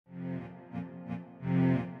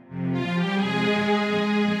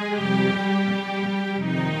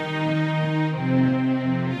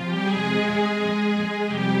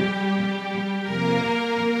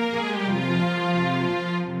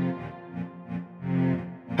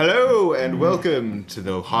Hello and welcome to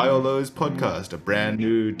the High or Lows podcast, a brand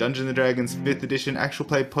new Dungeons & Dragons 5th edition actual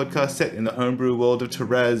play podcast set in the homebrew world of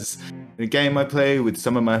Therese, in a game I play with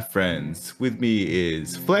some of my friends. With me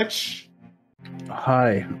is Fletch.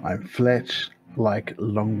 Hi, I'm Fletch, like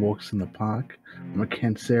long walks in the park. I'm a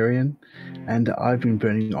Cancerian, and I've been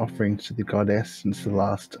burning offerings to the goddess since the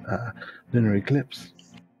last lunar eclipse.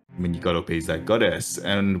 When you got up, he's that goddess.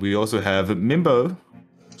 And we also have Minbo.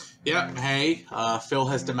 Yeah, hey, Phil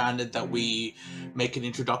has demanded that we make an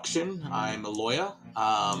introduction. I'm a lawyer.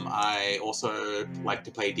 I also like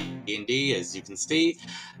to play D&D, as you can see,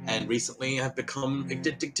 and recently I've become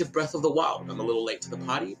addicted to Breath of the Wild. I'm a little late to the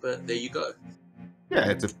party, but there you go. Yeah,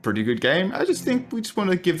 it's a pretty good game. I just think we just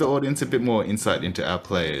want to give the audience a bit more insight into our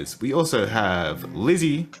players. We also have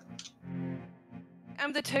Lizzie.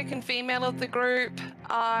 I'm the token female of the group.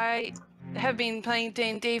 I have been playing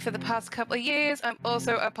D&D for the past couple of years. I'm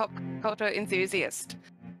also a pop culture enthusiast.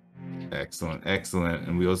 Excellent, excellent.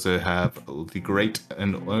 And we also have the great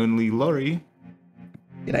and only Laurie.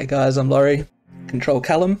 G'day guys, I'm Laurie, control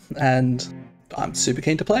Callum, and I'm super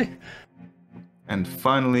keen to play. And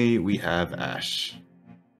finally, we have Ash.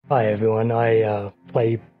 Hi everyone, I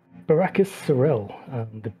play Barakus Cirelle,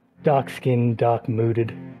 the dark-skinned,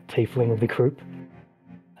 dark-mooded tiefling of the group.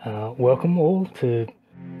 Welcome all to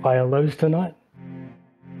Fire Lows tonight.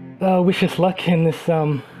 Wish us luck in this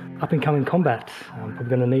up-and-coming combat. I'm probably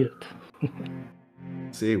going to need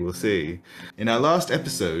it. We'll see. In our last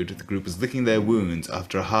episode, the group was licking their wounds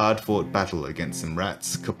after a hard-fought battle against some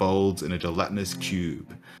rats, kobolds, and a gelatinous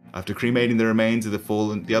cube. After cremating the remains of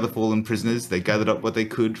the other fallen prisoners, they gathered up what they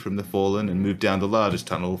could from the fallen and moved down the largest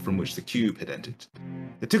tunnel from which the cube had entered.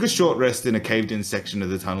 They took a short rest in a caved-in section of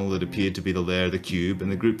the tunnel that appeared to be the lair of the cube,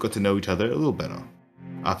 and the group got to know each other a little better.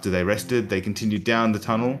 After they rested, they continued down the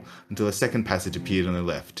tunnel until a second passage appeared on their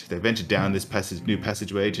left. They ventured down this new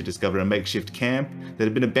passageway to discover a makeshift camp that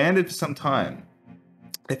had been abandoned for some time.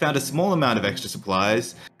 They found a small amount of extra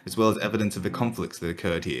supplies, as well as evidence of the conflicts that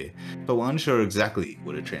occurred here, but were unsure exactly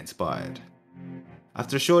what had transpired.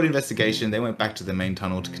 After a short investigation, they went back to the main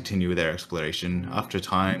tunnel to continue with their exploration. After a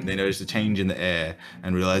time, they noticed a change in the air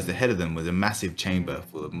and realized ahead of them was a massive chamber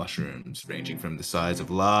full of mushrooms, ranging from the size of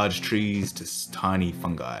large trees to tiny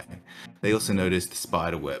fungi. They also noticed the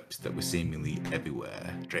spider webs that were seemingly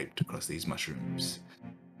everywhere, draped across these mushrooms.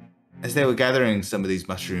 As they were gathering some of these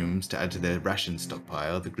mushrooms to add to their ration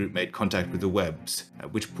stockpile, the group made contact with the webs,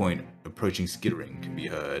 at which point approaching skittering can be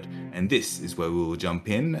heard, and this is where we will jump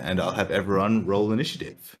in, and I'll have everyone roll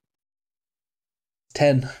initiative.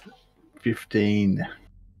 10. 15.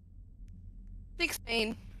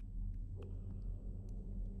 16.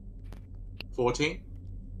 14.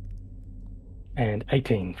 And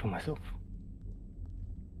 18 for myself.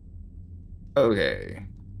 Okay,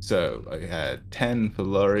 so I had 10 for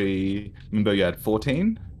Laurie. Minbo, you had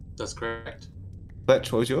 14? That's correct.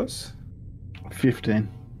 Fletch, what was yours? 15.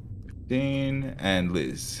 15, and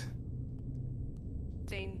Liz?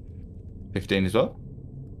 16. 15 as well?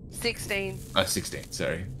 16. 16,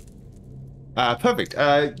 sorry. Perfect.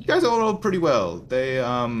 You guys all rolled pretty well. They,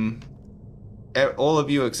 all of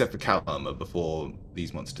you except for Callum are before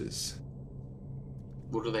these monsters.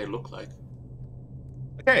 What do they look like?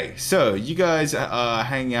 Okay, so you guys are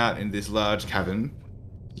hanging out in this large cabin.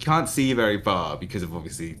 You can't see very far because of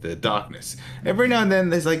obviously the darkness. Every now and then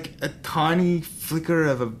there's like a tiny flicker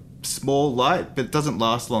of a small light, but it doesn't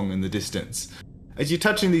last long in the distance. As you're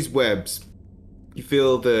touching these webs, you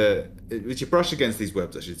feel as you brush against these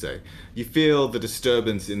webs, I should say, you feel the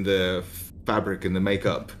disturbance in the fabric and the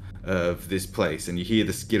makeup of this place, and you hear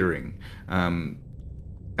the skittering. And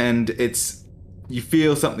you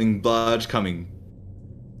feel something large coming.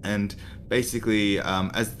 And basically,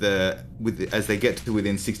 as they get to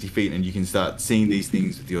within 60 feet and you can start seeing these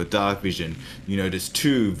things with your dark vision, you notice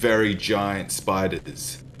two very giant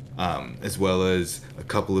spiders, as well as a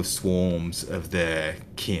couple of swarms of their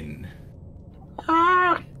kin.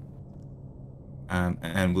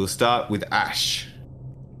 And we'll start with Ash.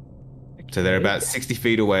 So they're about 60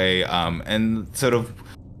 feet away, and sort of,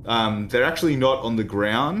 they're actually not on the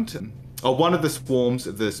ground. Oh, one of the swarms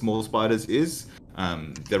of the small spiders is.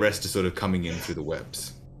 The rest are sort of coming in through the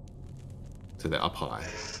webs. So they're up high.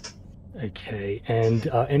 Okay, and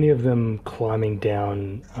are any of them climbing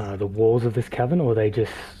down the walls of this cavern, or are they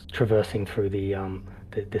just traversing through the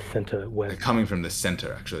center web? They're coming from the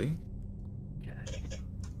center, actually. Okay.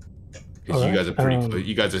 Because you guys are pretty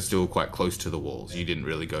you guys are still quite close to the walls. You didn't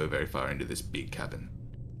really go very far into this big cabin.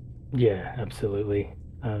 Yeah, absolutely.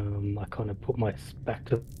 I kind of put my back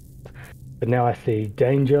to... But now I see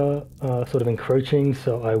danger sort of encroaching,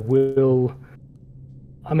 so I will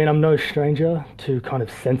I mean, I'm no stranger to kind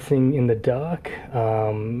of sensing in the dark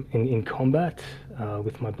in combat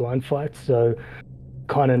with my blind fights, so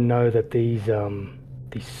kind of know that these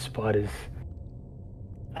spiders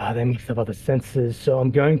they must have other senses. So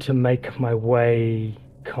I'm going to make my way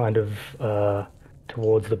kind of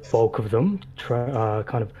towards the bulk of them,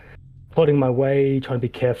 kind of plodding my way, trying to be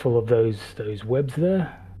careful of those webs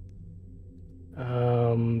there.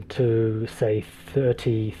 To say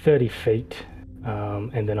 30 feet,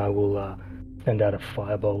 and then I will send out a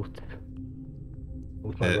firebolt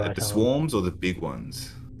with my right the arm. swarms or the big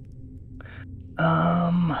ones?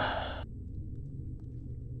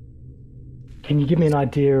 Can you give me an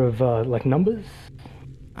idea of like numbers?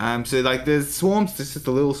 So like there's swarms, this is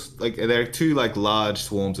the little, like there are two like large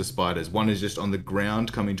swarms of spiders. One is just on the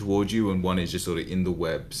ground coming towards you, and one is just sort of in the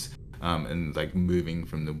webs, and like moving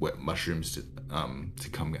from the wet mushrooms to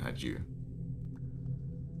come at you.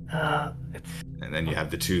 And then you have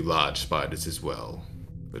the two large spiders as well,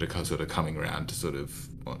 that are sort of coming around to sort of,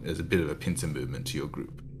 well, there's a bit of a pincer movement to your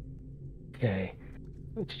group. Okay,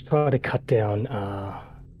 let's try to cut down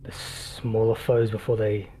the smaller foes before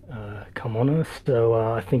they come on us. So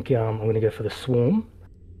I think I'm going to go for the swarm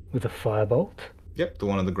with a firebolt. Yep, the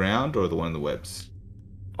one on the ground or the one in the webs?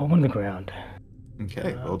 Oh, one on the ground.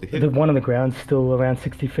 Okay, roll the hit. The one on the ground still around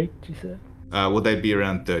 60 feet, did you say? Well, they'd be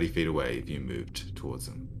around 30 feet away if you moved towards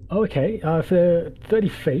them. Oh, okay. If they're 30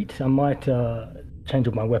 feet, I might change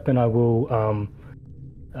up my weapon. I will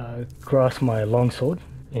grasp my longsword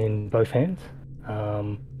in both hands,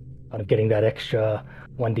 kind of getting that extra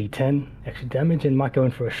 1d10 extra damage, and might go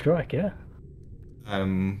in for a strike, yeah?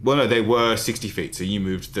 Well, no, they were 60 feet, so you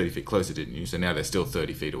moved 30 feet closer, didn't you? So now they're still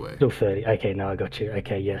 30 feet away. Still 30. Okay, now I got you.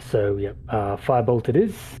 Okay, yeah. So, yep. Firebolt it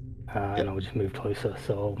is, and I'll just move closer,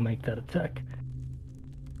 so I'll make that attack.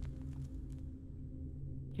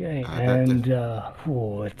 Okay, and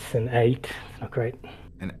it's an 8. It's not great.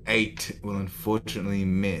 An 8 will unfortunately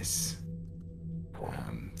miss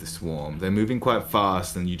the swarm. They're moving quite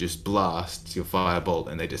fast, and you just blast your firebolt,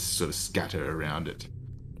 and they just sort of scatter around it.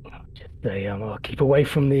 I'll keep away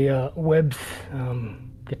from the webs.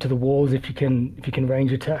 Get to the walls if you can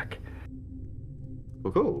range attack.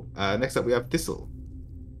 Cool. Next up, we have Thistle.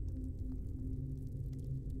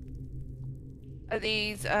 Are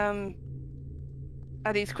these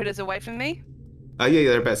critters away from me? Yeah,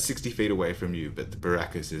 they're about 60 feet away from you, but the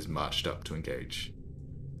Barakus is marched up to engage.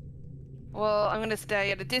 Well, I'm going to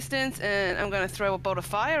stay at a distance, and I'm going to throw a bolt of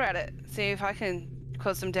fire at it. See if I can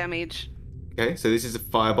cause some damage. Okay, so this is a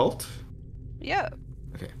firebolt. Yeah.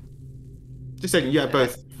 Okay. Just a second, you have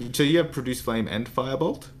both. So you have Produce Flame and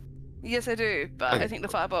Firebolt? Yes, I do, but Okay. I think the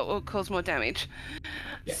firebolt will cause more damage.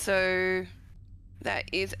 Yeah. So that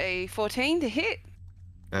is a 14 to hit.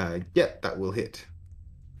 Yeah, that will hit.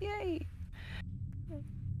 Yay.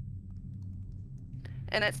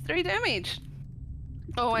 And that's 3 damage.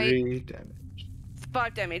 Oh, wait. 3 damage.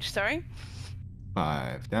 5 damage, sorry.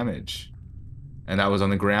 5 damage. And that was on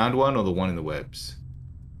the ground one or the one in the webs?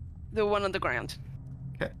 The one on the ground.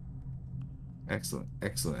 Okay.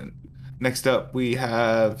 Excellent. Next up, we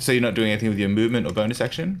have... So you're not doing anything with your movement or bonus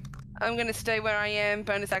action? I'm going to stay where I am.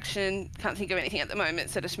 Bonus action. Can't think of anything at the moment,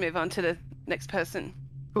 so just move on to the next person.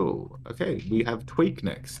 Cool. Okay, we have Tweak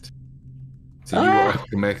next. So you are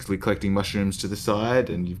automatically collecting mushrooms to the side,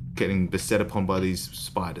 and you're getting beset upon by these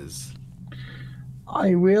spiders.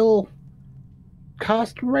 I will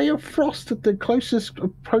cast Ray of Frost at the closest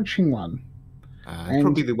approaching one. And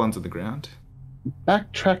probably the ones on the ground.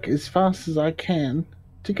 Backtrack as fast as I can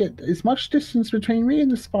to get as much distance between me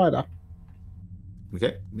and the spider.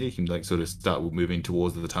 Okay, yeah, you can like sort of start moving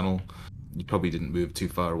towards the tunnel. You probably didn't move too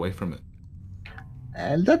far away from it.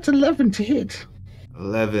 And that's 11 to hit.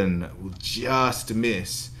 11 will just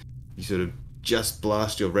miss. You sort of just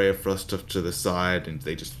blast your Ray of Frost off to the side, and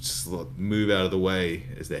they just move out of the way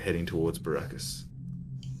as they're heading towards Barakus.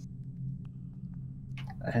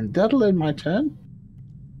 And that'll end my turn.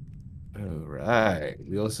 Alright.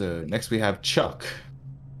 Next we have Chuck.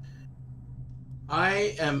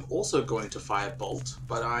 I am also going to firebolt,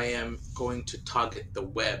 but I am going to target the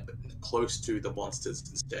web close to the monsters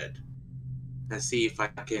instead, and see if I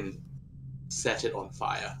can set it on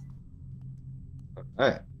fire.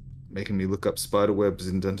 Alright. Making me look up spider webs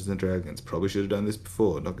in Dungeons and Dragons. Probably should have done this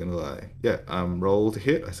before, not gonna lie. Yeah, roll to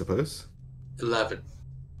hit, I suppose. 11.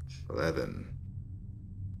 11.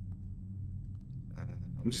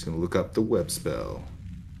 I'm just gonna look up the web spell.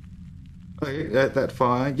 Okay, that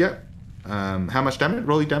fine. Yep. How much damage?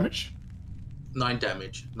 Rolling damage? 9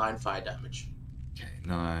 damage. 9 fire damage. Okay.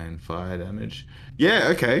 9 fire damage. Yeah,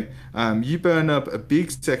 okay. You burn up a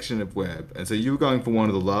big section of web, and so you were going for one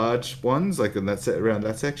of the large ones, like in that around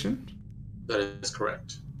that section? That is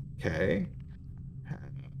correct. Okay.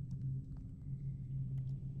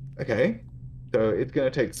 Okay. So it's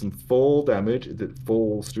going to take some fall damage as it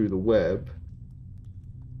falls through the web.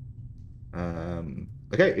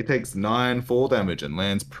 Okay, it takes 9 fall damage and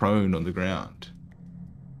lands prone on the ground.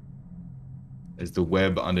 As the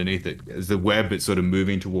web underneath it, as the web it's sort of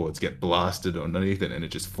moving towards, get blasted underneath it, and it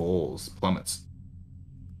just falls, plummets.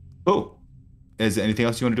 Cool. Is there anything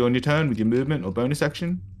else you want to do on your turn with your movement or bonus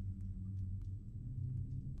action?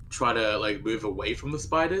 Try to like move away from the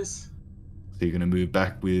spiders. So you're going to move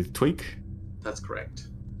back with Tweak? That's correct.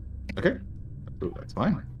 Okay. Cool, that's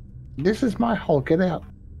fine. This is my hole. Get out.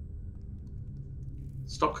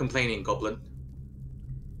 Stop complaining, Goblin.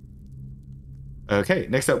 Okay,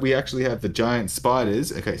 next up we actually have the giant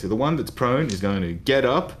spiders. Okay, so the one that's prone is going to get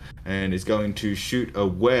up and is going to shoot a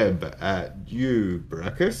web at you,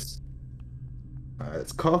 Barakus.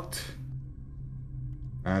 It's cocked.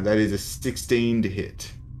 That is a 16 to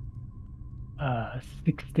hit.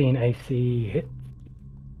 16 AC hit.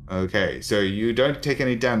 Okay, so you don't take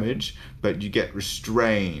any damage, but you get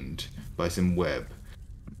restrained by some web.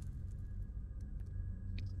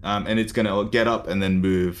 And it's going to get up and then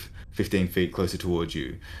move 15 feet closer towards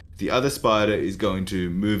you. The other spider is going to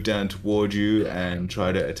move down toward you and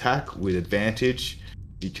try to attack with advantage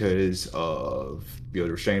because of you're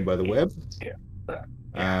restrained by the web.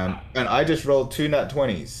 And I just rolled 2 nat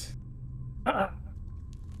 20s.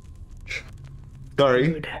 Sorry.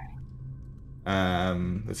 Good.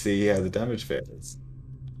 Let's see how the damage fares.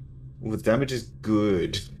 Well, the damage is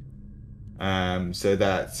good. So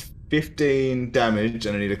that's 15 damage,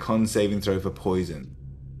 and I need a con saving throw for poison.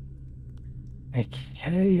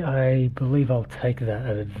 Okay, I believe I'll take that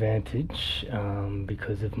at advantage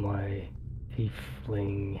because of my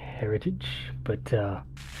tiefling heritage, but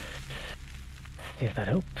see if that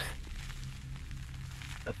helps.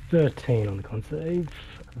 A 13 on the con save.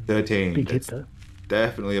 13. Big hit though.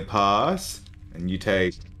 Definitely a pass, and you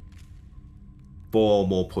take 4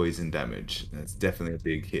 more poison damage. That's definitely a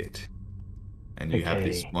big hit. And you have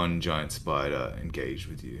this one giant spider engaged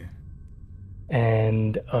with you.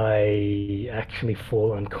 And I actually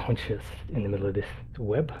fall unconscious in the middle of this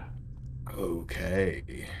web.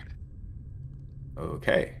 Okay.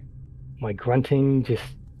 Okay. My grunting just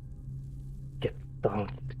gets done.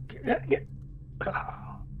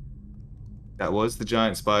 That was the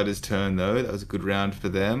giant spider's turn, though. That was a good round for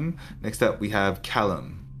them. Next up, we have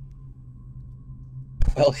Callum.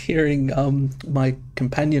 Well, hearing my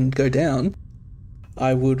companion go down,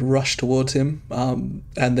 I would rush towards him, and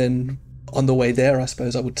then on the way there, I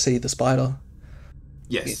suppose I would see the spider.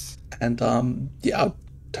 Yes. And I'd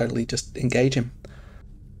totally just engage him.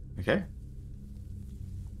 Okay.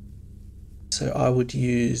 So I would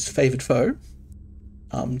use Favoured Foe.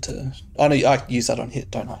 Oh no, I use that on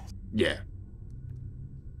hit, don't I? Yeah.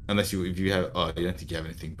 Unless if you have, you don't think you have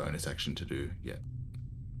anything bonus action to do yet.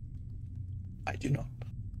 I do not.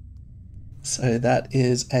 So that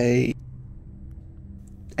is a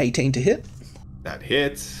 18 to hit. That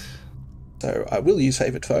hits. So I will use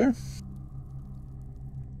Favoured Foe.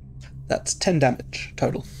 That's 10 damage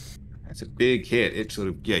total. That's a big hit. It sort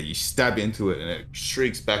of, you stab into it and it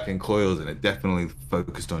shrieks back and coils, and it definitely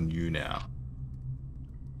focused on you now.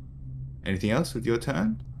 Anything else with your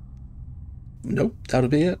turn? Nope, that'll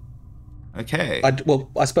be it. Okay.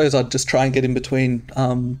 I suppose I'd just try and get in between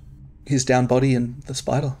his down body and the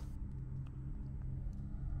spider.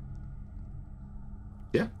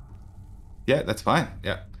 Yeah, that's fine.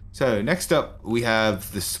 Yeah. So next up we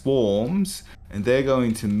have the swarms, and they're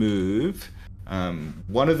going to move.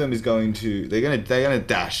 One of them is going to they're gonna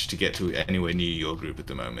dash to get to anywhere near your group at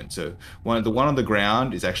the moment. So the one on the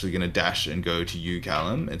ground is actually gonna dash and go to you,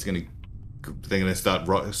 Callum. They're gonna start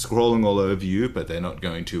scrolling all over you, but they're not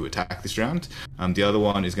going to attack this round. The other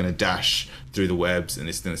one is gonna dash through the webs, and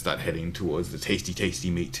it's gonna start heading towards the tasty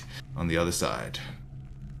meat on the other side.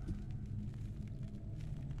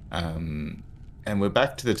 And we're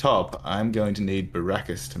back to the top. I'm going to need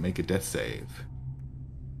Barakus to make a death save.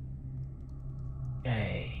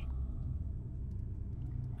 Okay.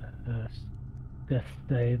 First death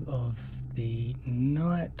save of the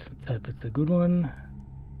night. Let's hope it's a good one.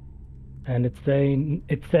 And it's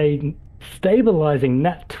a stabilizing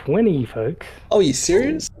nat 20, folks. Oh, you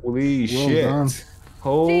serious? Holy Well shit! done.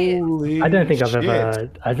 Holy! I don't think I've shit. ever.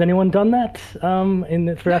 Has anyone done that?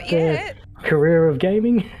 Throughout the career of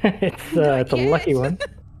gaming, it's a lucky one.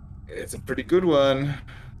 It's a pretty good one.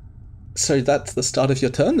 So that's the start of your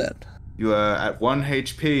turn then? You are at 1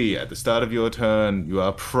 HP. At the start of your turn, you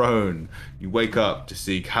are prone. You wake up to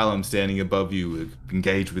see Callum standing above you,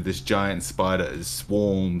 engaged with this giant spider as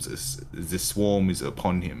this swarm is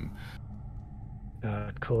upon him.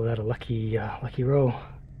 I'd call that a lucky roll.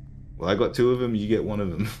 Well, I got 2 of them. You get 1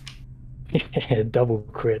 of them. Yeah, double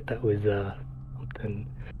crit. That was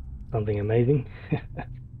something amazing.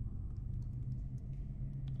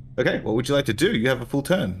 Okay, what would you like to do? You have a full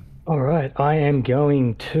turn. All right, I am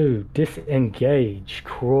going to disengage,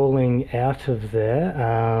 crawling out of there.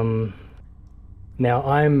 Now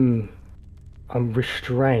I'm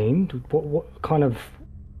restrained. What kind of?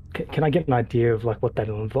 Can I get an idea of like what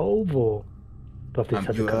that'll involve, or do I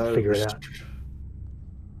have to kind of figure it out?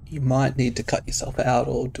 You might need to cut yourself out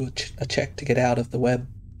or do a check to get out of the web.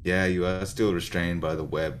 Yeah, you are still restrained by the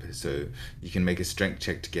web, so you can make a strength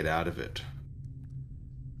check to get out of it.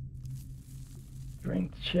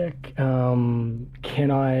 Strength check.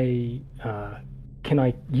 Can I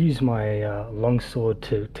use my longsword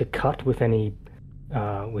to cut with any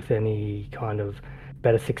kind of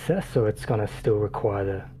better success, or it's gonna still require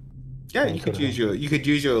the? Yeah, you could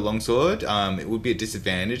use your longsword. It would be a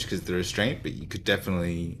disadvantage because of the restraint, but you could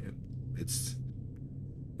definitely.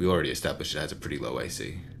 We already established it has a pretty low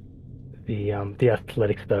AC. The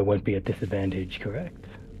athletics though won't be a disadvantage, correct?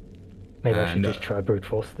 Maybe I should just try brute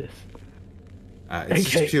force this. It's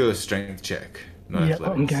just pure strength check, not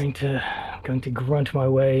athletics. I'm going to grunt my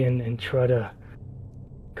way and try to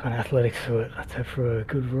kind of athletics for it. Let's hope for a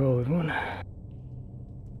good roll, everyone.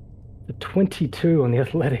 The 22 on the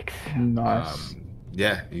athletics. Nice.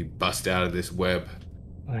 Yeah, you bust out of this web.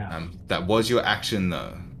 Wow. That was your action,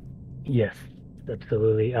 though. Yes,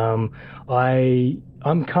 absolutely. I'm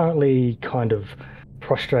currently kind of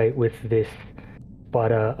prostrate with this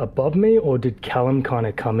spider above me, or did Callum kind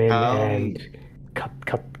of come in and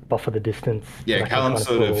buffer the distance? Yeah, Callum's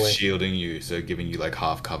sort of shielding you, so giving you like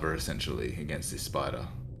half cover essentially against this spider.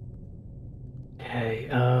 Okay,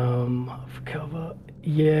 half cover.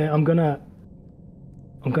 Yeah, I'm gonna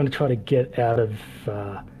try to get out of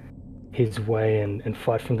his way and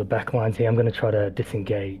fight from the back lines here. I'm gonna try to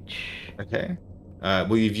disengage. Okay.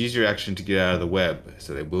 Well, you've used your action to get out of the web,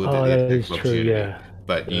 so they will. That is true. Yeah.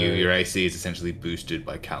 But your AC is essentially boosted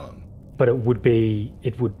by Callum. But it would be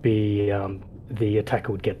the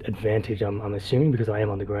attacker would get advantage. I'm assuming because I am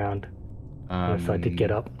on the ground. Unless I did get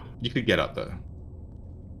up. You could get up though.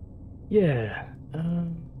 Yeah.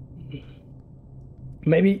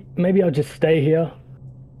 Maybe I'll just stay here.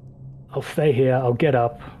 I'll stay here. I'll get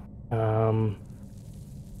up. And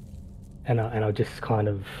I'll just kind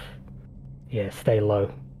of stay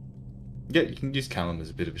low. Yeah, you can use Callum as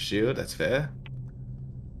a bit of a shield. That's fair.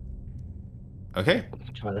 Okay.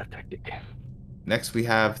 Try that tactic. Next we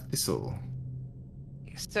have Thistle.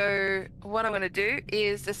 So what I'm going to do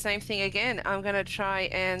is the same thing again. I'm going to try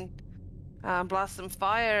and blast some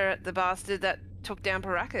fire at the bastard that took down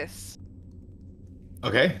Barakus.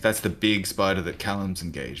 Okay, that's the big spider that Callum's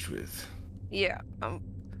engaged with. Yeah,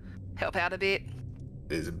 help out a bit.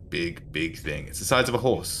 It's a big, big thing. It's the size of a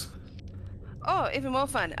horse. Oh, even more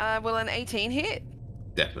fun. Will an 18 hit?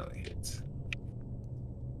 Definitely hits.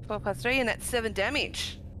 4 + 3, and that's 7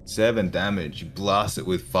 damage. 7 damage. You blast it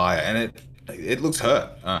with fire, and it looks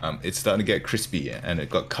hurt. It's starting to get crispy, and it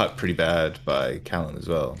got cut pretty bad by Callum as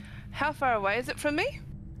well. How far away is it from me?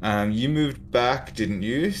 You moved back, didn't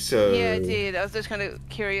you? So yeah, I did. I was just kind of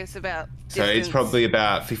curious about distance. So it's probably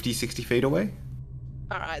about 50, 60 feet away?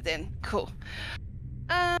 All right, then. Cool.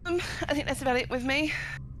 I think that's about it with me.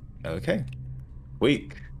 Okay.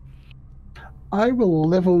 Weak. I will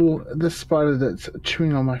level the spider that's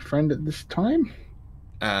chewing on my friend at this time.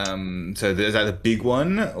 So is that the big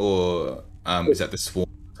one, or is that the swarm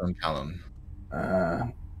on Callum?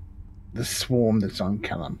 The swarm that's on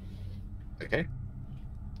Callum. Okay.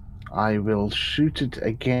 I will shoot it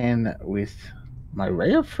again with my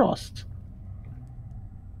Ray of Frost.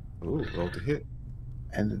 Ooh, roll to hit.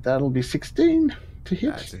 And that'll be 16 to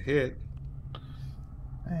hit. That's a hit.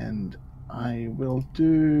 And I will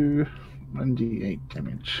do 1d8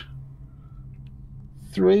 damage.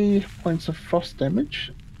 3 points of frost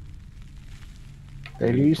damage.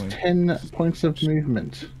 They lose 10 points of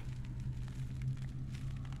movement.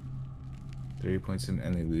 3 points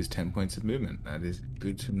and they lose 10 points of movement. That is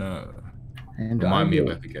good to know. And remind me if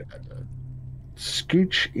I forget that though.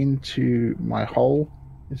 Scooch into my hole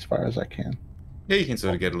as far as I can. Yeah, you can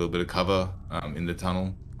sort of get a little bit of cover in the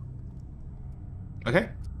tunnel. Okay,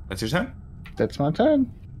 that's your turn? That's my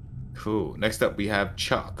turn. Cool. Next up we have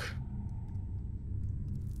Chuck.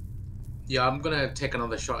 Yeah, I'm gonna take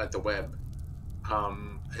another shot at the web,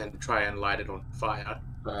 and try and light it on fire.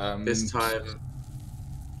 This time,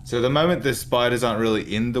 So at the moment, the spiders aren't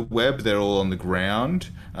really in the web; they're all on the ground,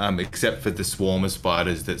 except for the swarm of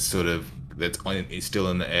spiders that's it's still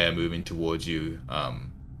in the air, moving towards you.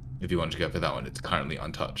 If you want to go for that one, it's currently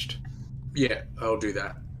untouched. Yeah, I'll do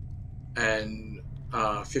that. And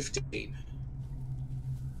 15.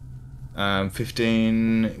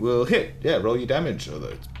 15 will hit. Yeah, roll your damage, although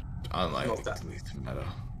it's unlikely Not that. to matter.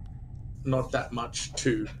 Not that much.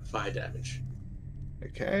 2 fire damage.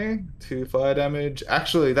 Okay, 2 fire damage.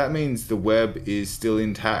 Actually, that means the web is still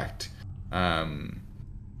intact. I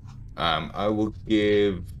will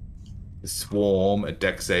give the swarm a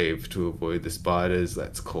dex save to avoid the spiders.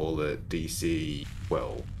 Let's call it DC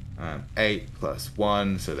 12. 8 plus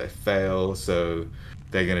 1, so they fail. So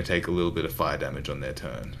they're going to take a little bit of fire damage on their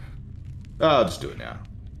turn. I'll just do it now.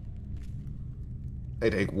 They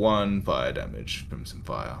take 1 fire damage from some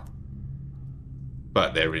fire.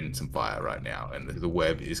 But they're in some fire right now, and the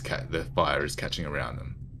web is the fire is catching around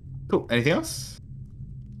them. Cool. Anything else?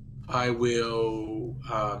 I will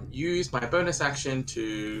use my bonus action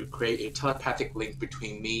to create a telepathic link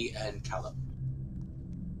between me and Callum.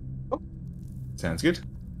 Oh, sounds good.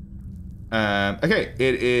 Okay,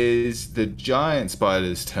 it is the giant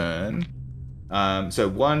spider's turn. So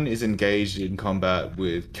one is engaged in combat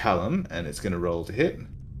with Callum, and it's going to roll to hit.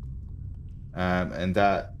 And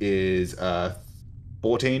that is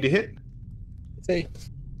 14 to hit. See.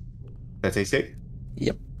 That's AC?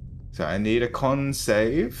 Yep. So I need a con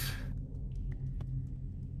save.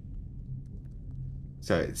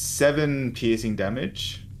 So it's 7 piercing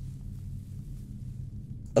damage.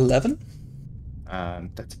 11.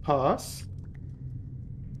 That's a pass.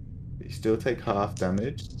 You still take half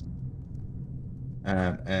damage.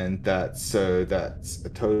 And that's a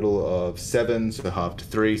total of 7, so half to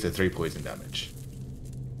 3, so 3 poison damage.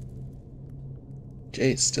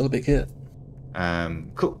 Jeez, still a big hit.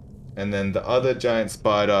 Cool. And then the other giant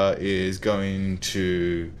spider is going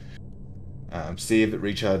to see if it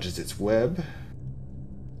recharges its web.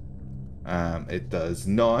 It does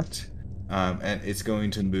not. And it's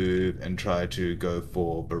going to move and try to go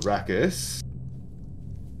for Barakus.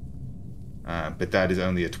 But that is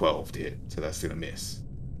only a 12 to hit, so that's going to miss.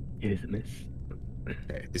 It is a miss.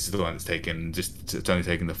 Okay, this is the one that's it's only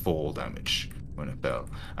taken the fall damage when it fell.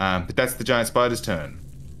 But that's the giant spider's turn.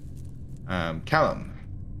 Callum,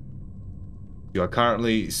 you are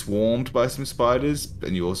currently swarmed by some spiders,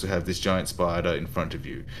 and you also have this giant spider in front of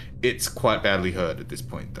you. It's quite badly hurt at this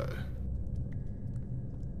point, though.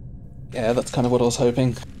 Yeah, that's kind of what I was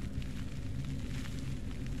hoping.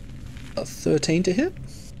 A 13 to hit?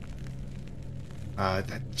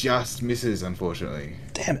 That just misses, unfortunately.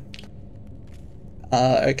 Damn it.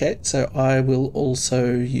 Okay, so I will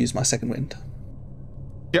also use my second wind.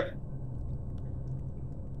 Yep.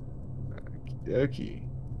 Okey.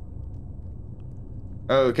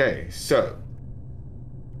 Okay, so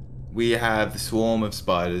we have the swarm of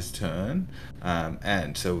spiders' turn,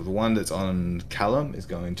 and so the one that's on Callum is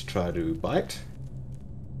going to try to bite,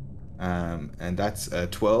 and that's a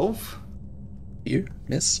 12. You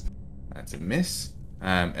miss. That's a miss.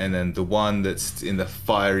 And then the one that's in the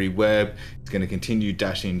fiery web is going to continue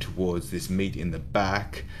dashing towards this meat in the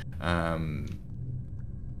back.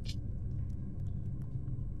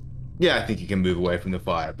 Yeah, I think you can move away from the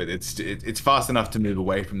fire, but it's fast enough to move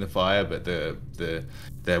away from the fire, but the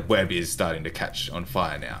web is starting to catch on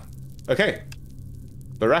fire now. Okay,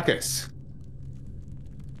 Barakus.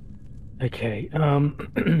 Okay.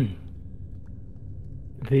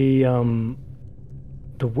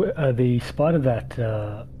 The spider that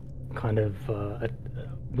kind of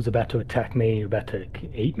was about to attack me, about to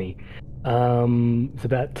eat me, it's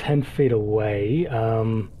about 10 feet away,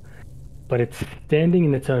 but it's standing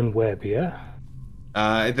in its own web, yeah?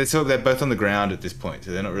 They're both on the ground at this point,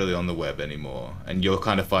 so they're not really on the web anymore. And you're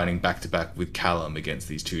kind of fighting back to back with Callum against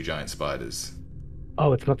these 2 giant spiders.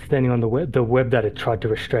 Oh, it's not standing on the web? The web that it tried to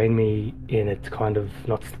restrain me in, it's kind of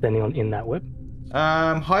not standing in that web?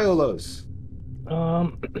 High or lows?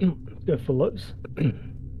 Go for lows.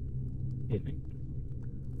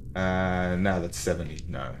 No, that's 70.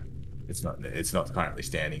 No, it's not. It's not currently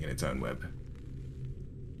standing in its own web.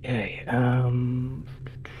 Okay.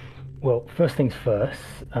 Well, first things first.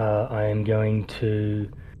 I am going to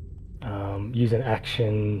use an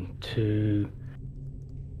action to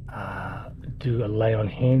do a lay on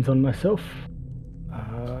hands on myself.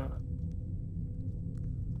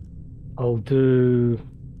 I'll do.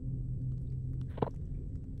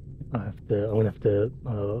 I'm gonna have to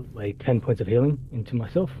lay 10 points of healing into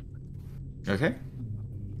myself. Okay.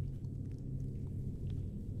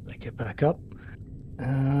 I get back up.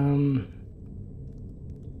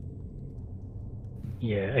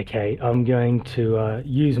 Yeah, okay. I'm going to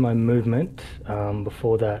use my movement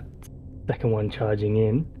before that second one charging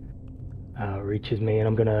in reaches me, and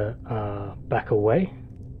I'm going to back away.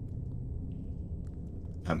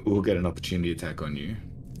 We'll get an opportunity attack on you.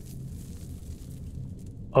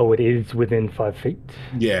 Oh, it is within 5 feet?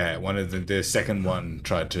 Yeah, one of the second one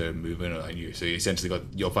tried to move in on you, so you essentially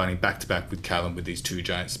you're fighting back to back with Callum with these two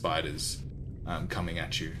giant spiders coming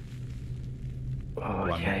at you. Oh,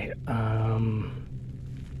 okay.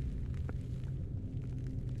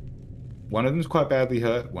 One of them's quite badly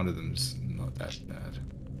hurt. One of them's not that bad.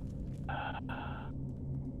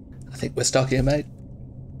 I think we're stuck here, mate.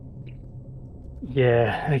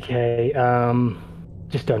 Yeah, okay.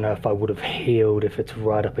 Just don't know if I would have healed if it's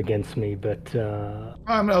right up against me, but...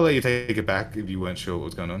 I'll let you take it back if you weren't sure what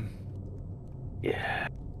was going on. Yeah.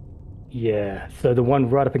 Yeah, so the one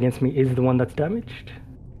right up against me is the one that's damaged?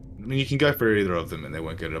 I mean, you can go for either of them and they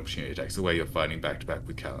won't get an opportunity attack. It's the way you're fighting back to back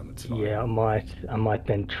with Callum. It's fine. Yeah, I might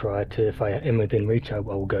then try to, if I am within reach, I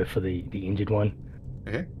will go for the injured one.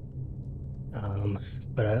 Okay.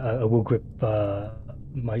 But I will grip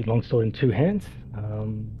my longsword in two hands.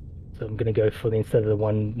 So I'm going to go for instead of the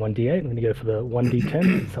 1d8, I'm going to go for the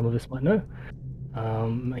 1d10. Some of us might know.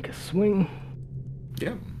 Make a swing.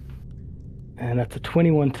 Yeah. And that's a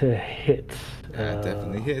 21 to hit. That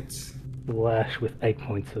definitely hits. Slash with 8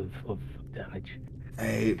 points of damage.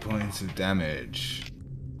 8 points of damage.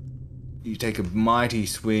 You take a mighty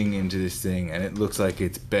swing into this thing, and it looks like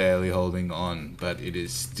it's barely holding on, but it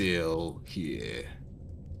is still here.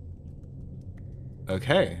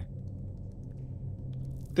 Okay.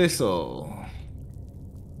 Thistle.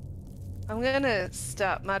 I'm gonna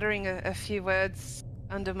start muttering a few words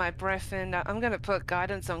under my breath, and I'm gonna put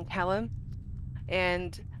guidance on Callum.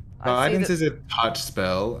 And Guidance is a touch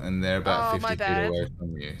spell, and they're about 50 feet bad. away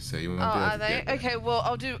from you, so you won't be able are to they? get there. Okay, well,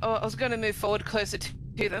 I was gonna move forward closer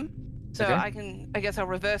to them, so Okay. I guess I'll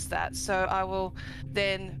reverse that. So I will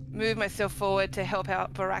then move myself forward to help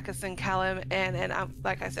out Barakus and Callum, and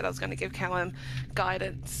like I said, I was gonna give Callum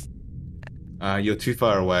guidance. You're too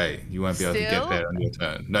far away. You won't be able to Still? get there on your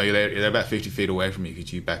turn. No, they're about 50 feet away from you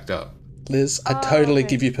because you backed up. Liz, I totally okay.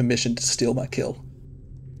 give you permission to steal my kill.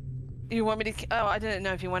 You want me to? Oh, I didn't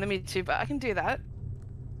know if you wanted me to, but I can do that.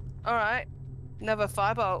 All right, another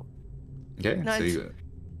firebolt. Okay, Nice. so you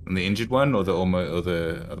on the injured one or the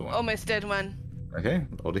other one? Almost dead one. Okay,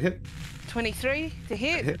 roll to hit. 23 to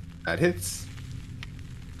hit. That hits.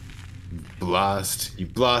 Blast. You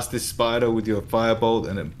blast this spider with your firebolt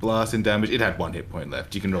and it blasts in damage. It had 1 hit point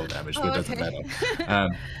left. You can roll damage, but it doesn't matter.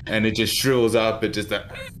 And it just shrills up. It just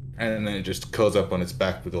and then it just curls up on its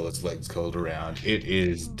back with all its legs curled around. It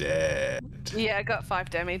is dead. Yeah, I got 5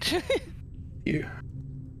 damage. You.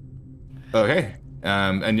 Okay.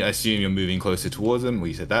 And I assume you're moving closer towards them. Well,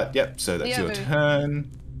 you said that. Yep. So that's your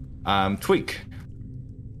turn. Tweak.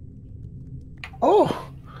 Oh,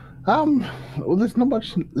 well, there's not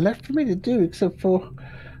much left for me to do except for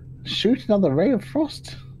shoot another ray of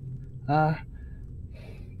frost.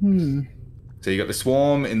 So you got the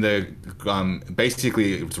swarm in the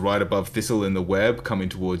basically it's right above Thistle in the web coming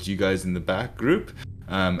towards you guys in the back group,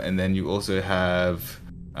 and then you also have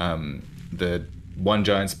the one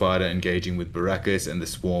giant spider engaging with Barakus and the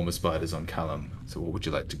swarm of spiders on Callum. So what would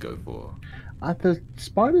you like to go for? Are the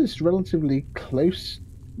spiders relatively close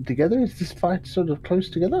together? Is this fight sort of close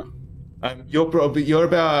together? You're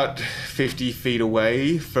about 50 feet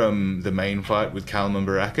away from the main fight with Callum and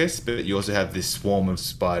Barakus, but you also have this swarm of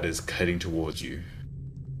spiders heading towards you.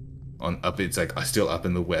 It's like still up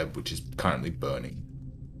in the web, which is currently burning.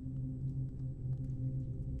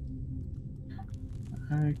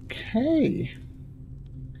 Okay.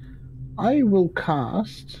 I will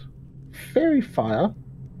cast Fairy Fire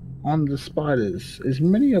on the spiders, as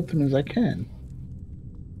many of them as I can.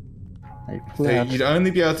 So you'd only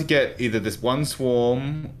be able to get either this one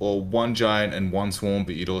swarm or one giant and one swarm,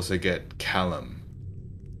 but you'd also get Callum.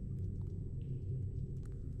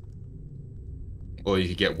 Or you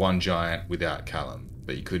could get one giant without Callum,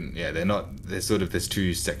 but you couldn't. Yeah, there's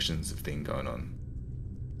 2 sections of thing going on.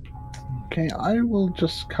 Okay, I will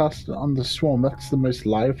just cast it on the swarm. That's the most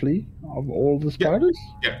lively of all the spiders?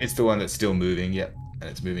 Yeah, it's the one that's still moving, yep. And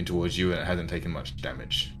it's moving towards you and it hasn't taken much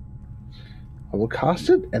damage. I will cast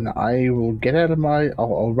it, and I will get out of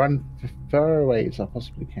I'll run as far away as I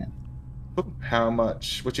possibly can. How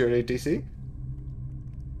much? What's your DC?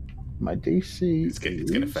 My DC It's going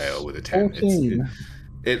to fail with a 10. 14.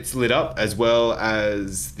 It's lit up, as well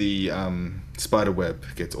as the spider web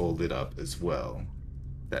gets all lit up as well,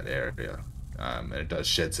 that area. And it does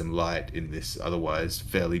shed some light in this otherwise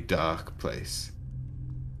fairly dark place.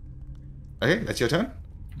 Okay, that's your turn?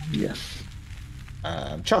 Yes.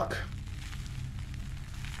 Chuck.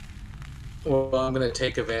 Well, I'm going to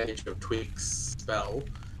take advantage of Tweek's spell,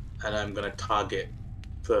 and I'm going to target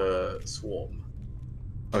the swarm.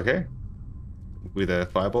 Okay. With a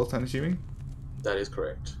firebolt, I'm assuming? That is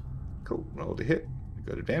correct. Cool. Roll to hit. You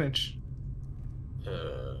got advantage.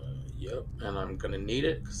 Yep, and I'm going to need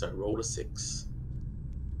it because I rolled a 6.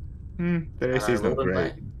 Their AC is not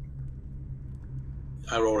great.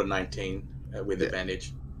 I rolled a 19 with Yeah.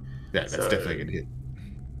 advantage. Yeah, that's definitely going to hit.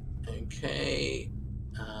 Okay.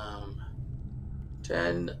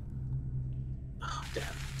 10. Oh, damn.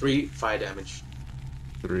 3 fire damage.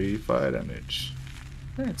 3 fire damage.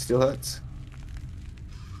 Yeah, it still hurts.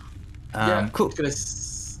 Yeah, Cool. I'm going to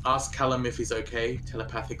ask Callum if he's okay,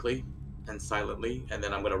 telepathically and silently, and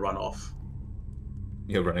then I'm going to run off.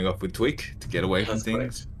 You're running off with Tweek to get away from That's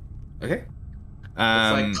things. Okay. It's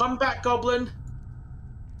like, come back, Goblin!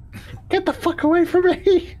 Get the fuck away from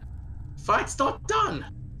me! Fight's not done!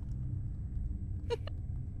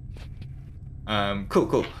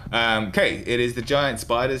 Cool. Okay, it is the giant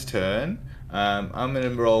spider's turn. I'm gonna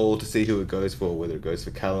roll to see who it goes for, whether it goes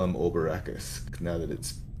for Callum or Barakus, now that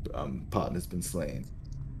its partner's been slain.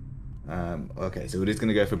 Okay, so it is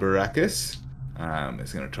gonna go for Barakus.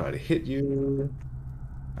 It's gonna try to hit you.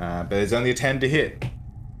 But there's only a 10 to hit.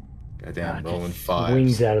 Go down, rolling 5.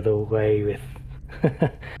 Wings out of the way with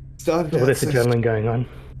all this adrenaline going on.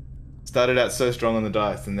 Started out so strong on the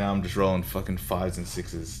dice, and now I'm just rolling fucking 5s and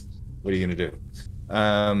 6s. What are you gonna do?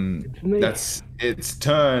 That's its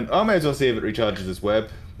turn. I may as well see if it recharges its web.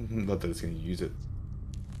 Not that it's gonna use it.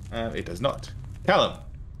 It does not. Callum,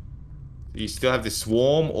 you still have this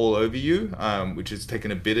swarm all over you, which has taken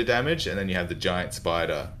a bit of damage, and then you have the giant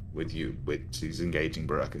spider with you, which is engaging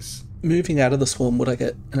Barakus. Moving out of the swarm, would I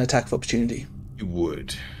get an attack of opportunity? You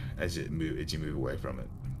would, as you move away from it.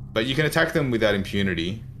 But you can attack them without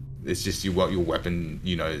impunity. It's just your weapon,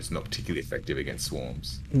 is not particularly effective against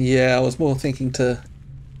swarms. Yeah, I was more thinking to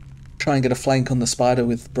try and get a flank on the spider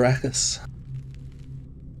with Barakus.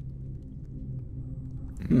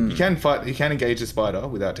 You can fight. You can engage the spider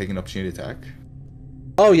without taking an opportunity attack.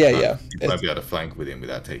 Oh yeah. You won't be able to flank with him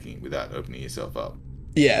without opening yourself up.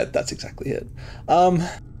 Yeah, that's exactly it.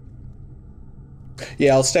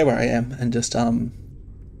 Yeah, I'll stay where I am and just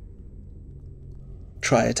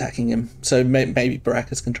try attacking him. So maybe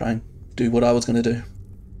Barakus can try and do what I was going to do.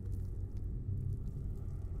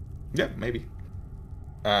 Yeah, maybe.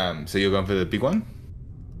 So you're going for the big one?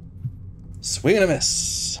 Swing and a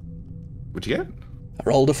miss. What'd you get? I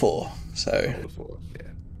rolled a 4, so... Rolled a 4, yeah.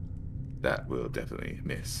 That will definitely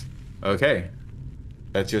miss. Okay.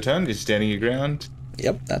 That's your turn, just standing your ground.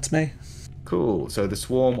 Yep, that's me. Cool. So the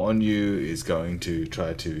swarm on you is going to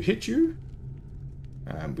try to hit you,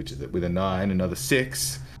 which is with a 9, another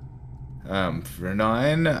 6 for a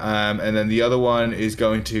 9. And then the other one is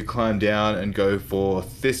going to climb down and go for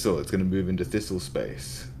Thistle. It's going to move into Thistle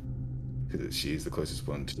space because she's the closest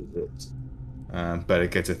one to it. But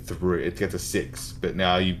it gets a 3. It gets a 6. But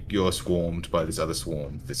now you're swarmed by this other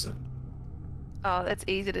swarm, Thistle. Oh, that's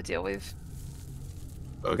easy to deal with.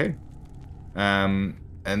 Okay. And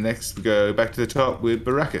next we go back to the top with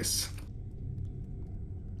Barakus.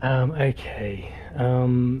 Okay.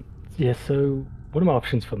 Yeah. So, what are my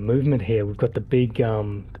options for movement here? We've got the big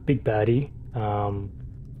baddie,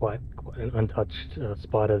 quite an untouched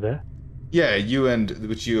spider there. Yeah, you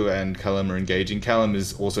and Callum are engaging. Callum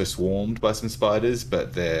is also swarmed by some spiders,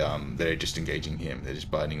 but they're just engaging him. They're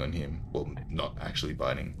just biting on him. Well, not actually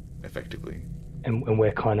biting effectively. And we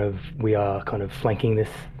are kind of flanking this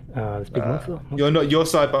big monster. You're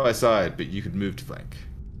side by side, but you could move to flank.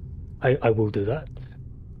 I will do that.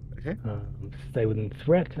 Okay. Stay within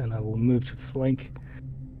threat, and I will move to flank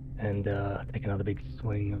and take another big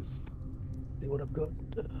swing of. See what I've got.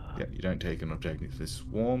 Yeah, you don't take an objective for this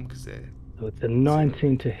swarm because they're. So it's a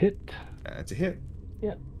 19 to hit. It's a hit.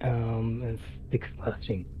 Yeah. And 6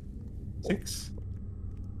 slashing. 6.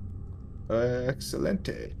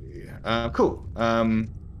 Excelente. Cool.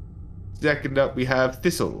 Second up, we have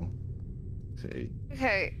Thistle. See.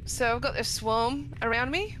 Okay, so I've got this swarm around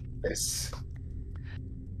me. Yes.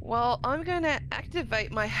 Well, I'm going to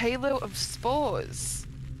activate my halo of spores.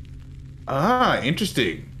 Ah,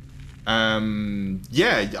 interesting.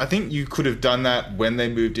 Yeah, I think you could have done that when they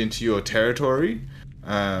moved into your territory.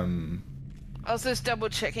 I was just double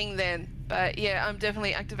checking then, but yeah, I'm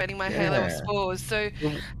definitely activating my halo of spores. So,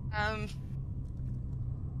 I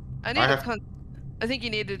think you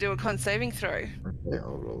need to do a con saving throw. Okay,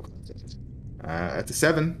 I'll roll. At the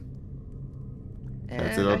 7.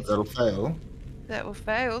 That'll fail. That will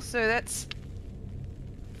fail. So that's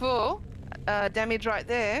 4 damage right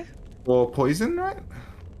there. Or poison, right?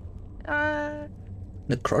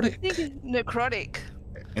 Necrotic. I think necrotic.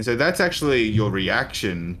 And so that's actually your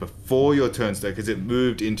reaction before your turn start, because it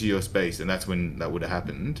moved into your space, and that's when that would have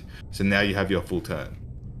happened. So now you have your full turn.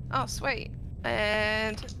 Oh, sweet.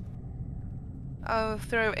 And I'll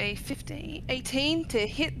throw a 18 to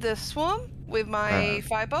hit the swarm with my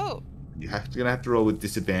firebolt. You're gonna have to roll with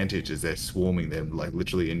disadvantage as they're swarming them, like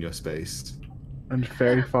literally in your space. And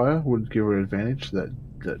fairy fire would give her advantage.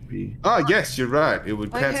 That'd be. Oh yes, you're right. It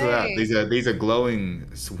would cancel out. Okay. These are glowing.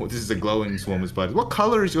 This is a glowing swarm of spiders. What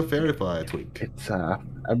color is your fairy fire, Tweak? It's a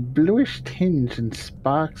bluish tinge and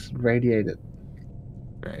sparks radiate it.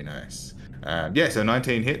 Very nice. Yeah, so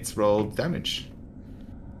 19 hits. Roll damage.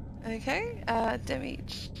 Okay,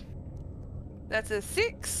 damage. That's a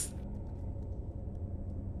 6.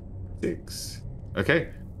 6. Okay.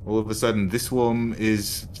 All of a sudden, this swarm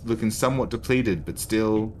is looking somewhat depleted, but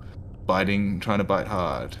still biting, trying to bite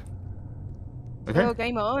hard. Okay. Well,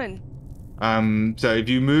 game on. So if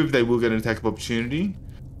you move, they will get an attack of opportunity.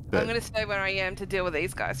 But... I'm going to stay where I am to deal with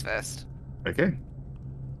these guys first. Okay.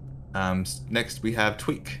 Next we have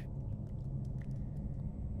Tweak.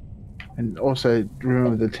 And also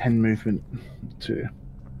remember the 10 movement too.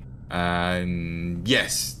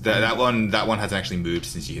 Yes, that one hasn't actually moved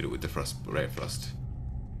since you hit it with the ray of frost.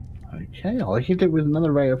 Okay, I'll hit it with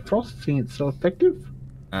another ray of frost, seeing it's still effective.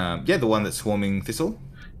 Yeah, the one that's swarming Thistle.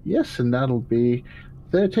 Yes, and that'll be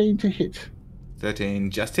 13 to hit. 13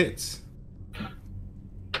 just hits.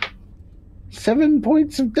 7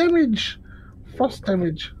 points of damage. Frost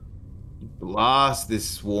damage. Blast this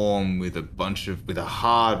swarm with a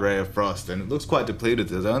hard ray of frost, and it looks quite depleted.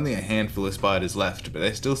 There's only a handful of spiders left, but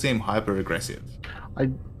they still seem hyper aggressive. I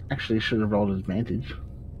actually should have rolled advantage.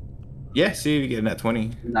 Yeah, see if you get that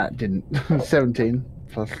 20. Nah, it didn't. 17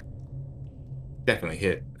 plus. Definitely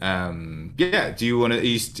hit. Yeah, do you want to?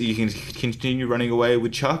 You can continue running away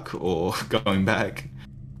with Chuck or going back?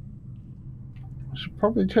 I should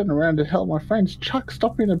probably turn around and help my friends. Chuck,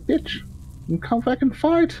 stop being a bitch and come back and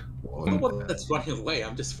fight. I'm the one that's running away.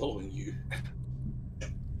 I'm just following you.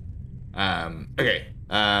 Okay.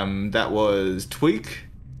 That was Tweak.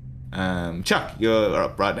 Chuck, you're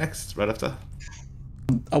up right next, right after.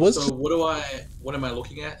 So what am I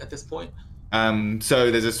looking at this point?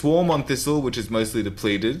 So there's a swarm on Thistle, which is mostly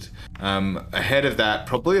depleted. Ahead of that,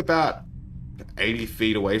 probably about 80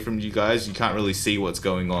 feet away from you guys, you can't really see what's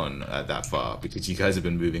going on that far because you guys have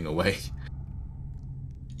been moving away.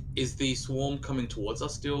 Is the swarm coming towards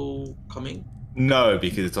us still coming? No,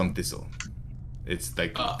 because it's on Thistle. It's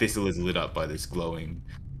like Thistle is lit up by this glowing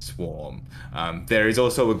swarm. There is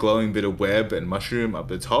also a glowing bit of web and mushroom up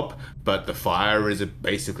the top, but the fire is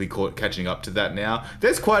basically catching up to that now.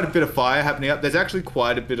 There's quite a bit of fire happening up. There's actually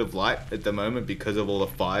quite a bit of light at the moment because of all the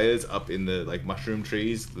fires up in the like mushroom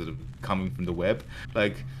trees that are coming from the web.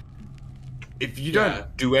 Like, if you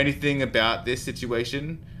don't do anything about this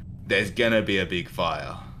situation, there's gonna be a big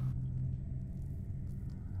fire.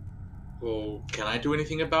 Well, can I do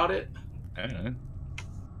anything about it? I don't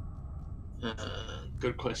know.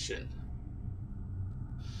 Good question.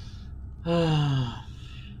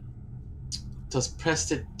 Does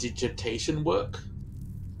prestidigitation work?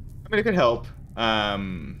 I mean, it could help.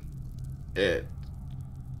 It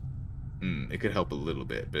could help a little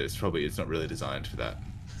bit, but it's not really designed for that.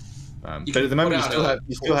 But at the moment,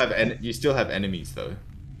 you still have enemies though.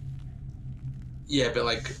 Yeah, but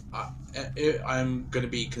like, I'm gonna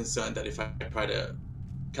be concerned that if I try to,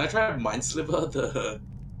 can I try to mind sliver the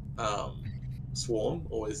swarm,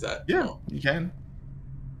 or is that? Yeah, not? you can.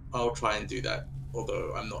 I'll try and do that,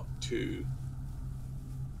 although I'm not too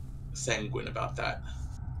sanguine about that.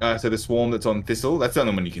 So the swarm that's on Thistle, that's the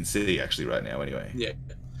only one you can see actually right now anyway. Yeah.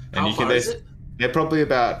 And How far is it? They're probably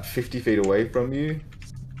about 50 feet away from you.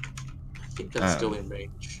 I think that's still in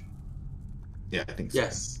range. Yeah, I think so.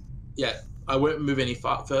 Yes. Yeah, I won't move any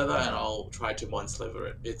further, and I'll try to mind sliver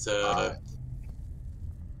it. It's a...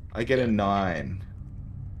 I get a 9.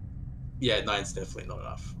 Yeah, 9's definitely not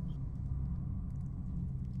enough.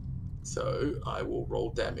 So I will roll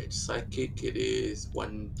damage. Psychic, it is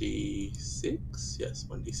 1d6. Yes,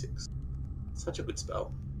 1d6. Such a good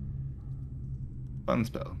spell. Fun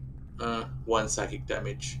spell. 1 psychic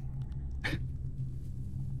damage.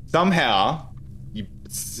 Somehow, you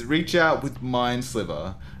reach out with Mind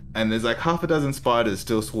Sliver, and there's like half a dozen spiders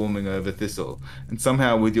still swarming over Thistle. And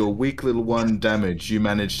somehow, with your weak little 1 damage, you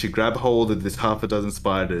manage to grab hold of this half a dozen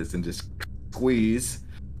spiders and just squeeze,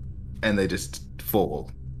 and they just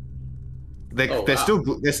fall. They're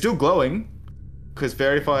still glowing, because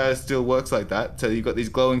Fairy Fire still works like that. So you've got these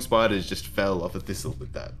glowing spiders just fell off a Thistle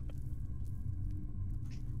with that.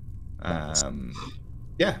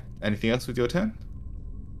 Yeah. Anything else with your turn?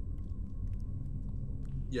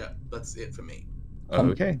 Yeah, that's it for me.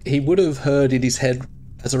 Okay. He would have heard in his head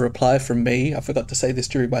as a reply from me, I forgot to say this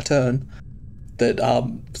during my turn, that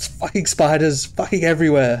fucking spiders fucking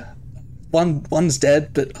everywhere. One's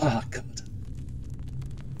dead, but oh god.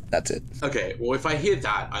 That's it. Okay, well if I hear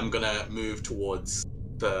that, I'm gonna move towards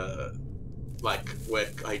the where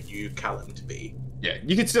I knew Callum to be. Yeah,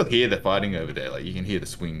 you can still hear the fighting over there. Like you can hear the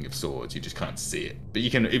swinging of swords. You just can't see it. But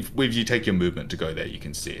you can, if you take your movement to go there, you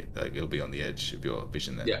can see it. Like it'll be on the edge of your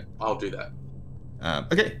vision there. Yeah, I'll do that.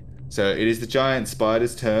 Okay, so it is the giant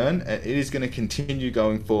spider's turn. It is going to continue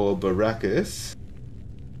going for Barakus.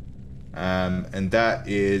 And that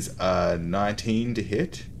is 19 to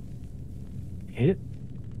hit. Hit.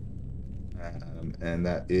 And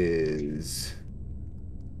that is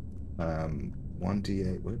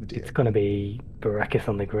 1d8. What d8? It's going to be Barakus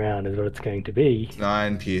on the ground is what it's going to be.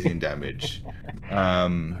 9 piercing damage.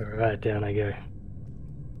 Right, down I go.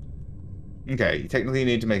 Okay, you technically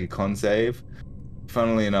need to make a con save.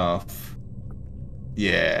 Funnily enough,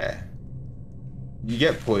 yeah. You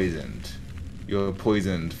get poisoned. You're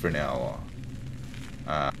poisoned for an hour.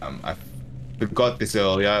 I forgot this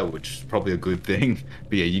earlier, which is probably a good thing.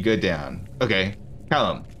 But yeah, you go down. Okay,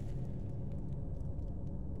 Callum.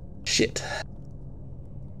 Shit.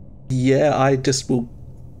 Yeah, I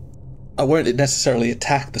won't necessarily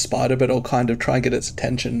attack the spider, but I'll kind of try and get its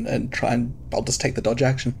attention and I'll just take the dodge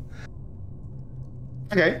action.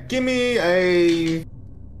 Okay, give me a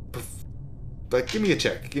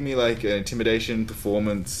check. Give me like an intimidation,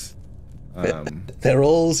 performance. They're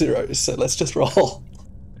all zeros, so let's just roll.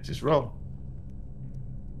 Let's just roll.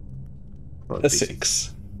 A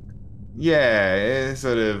 6. Yeah, it's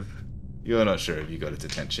sort of. You're not sure if you got its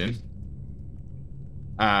attention.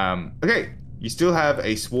 Okay, you still have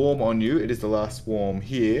a swarm on you. It is the last swarm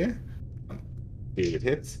here. Here it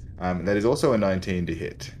hits. That is also a 19 to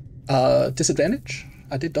hit. Disadvantage?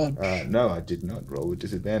 I did dodge. No, I did not roll with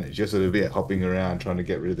disadvantage. You're sort of hopping around trying to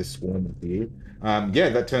get rid of this swarm here. Yeah,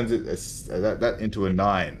 that turns it that into a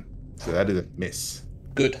 9. So that is a miss.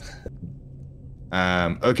 Good.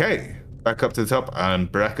 Okay, back up to the top.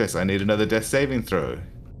 Barakus, I need another death saving throw.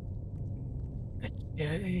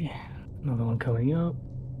 Okay, another one coming up.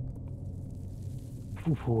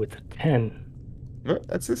 Ooh, it's a 10. Oh,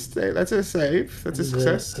 that's a save. That's a save. That's a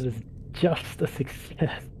success. That is just a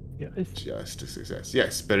success. Yes. Just a success.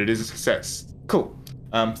 Yes, but it is a success. Cool.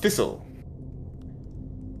 Thistle.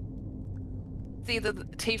 See the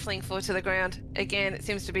tiefling fall to the ground. Again, it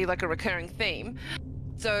seems to be like a recurring theme.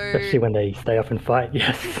 So Especially when they stay up and fight,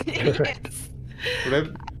 yes. Correct. yes. Well,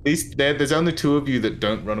 at least there's only 2 of you that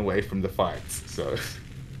don't run away from the fights, so.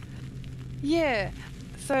 Yeah.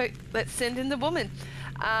 So let's send in the woman.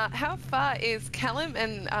 How far is Callum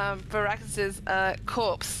and Barakus's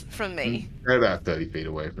corpse from me? They're about 30 feet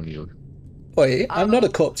away from you. Wait, I'm not a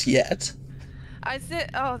corpse yet. I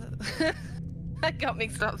said, oh, I got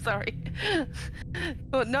mixed up, sorry.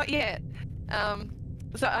 Well, not yet.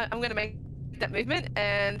 So I'm going to make that movement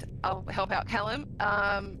and I'll help out Callum.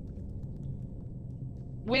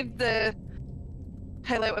 With the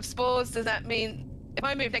halo of spores, does that mean if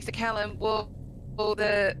I move next to Callum, will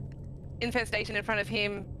the infestation in front of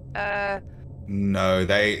him No,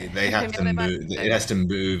 they have to Maybe move. It has to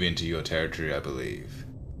move into your territory, I believe.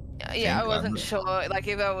 yeah, I think wasn't I'm- sure like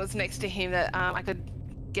if I was next to him that I could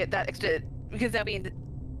get that extra, because they'll be in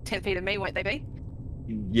 10 feet of me, won't they be?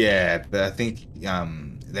 Yeah, but I think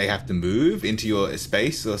they have to move into your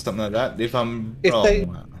space or something like that. If I'm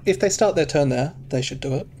wrong. If they start their turn there, they should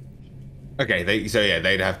do it. Okay,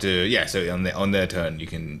 they'd have to. Yeah, so on their turn, you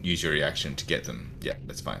can use your reaction to get them. Yeah,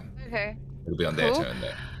 that's fine. Okay, It'll be on their Cool. turn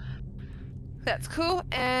there. that's cool.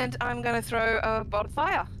 And I'm going to throw a bolt of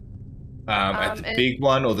fire. At the and- big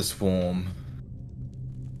one or the swarm?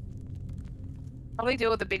 Probably deal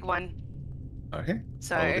with the big one. Okay. roll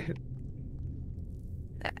So the hit.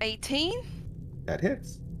 18 That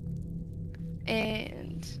hits.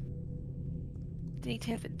 and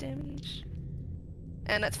D10 for damage.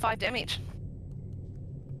 And that's 5 damage.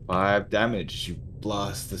 5 damage. You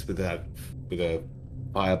blast this with a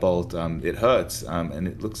firebolt. It hurts, and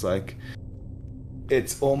it looks like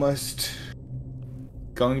it's almost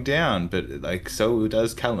going down, but like so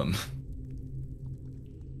does Callum.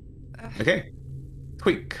 Okay,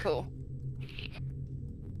 Tweak. Cool.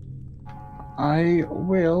 I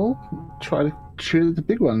will try to shoot at the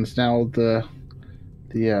big ones now. The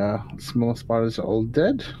small spiders are all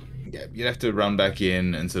dead. Yeah, you'd have to run back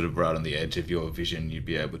in and sort of right on the edge of your vision. You'd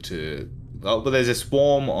be able to. Well, but there's a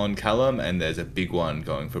swarm on Callum, and there's a big one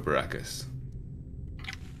going for Barakus.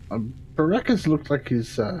 Barakus looks like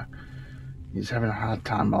he's having a hard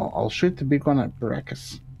time. I'll shoot the big one at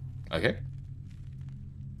Barakus. Okay.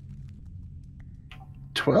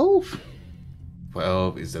 12?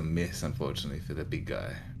 12 is a miss, unfortunately, for the big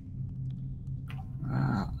guy.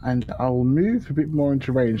 And I'll move a bit more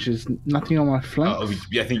into range. There's nothing on my flanks.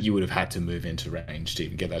 I think you would have had to move into range to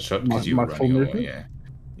even get that shot because you My were full running away. movement? Yeah.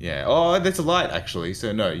 Yeah. Oh, that's a light actually.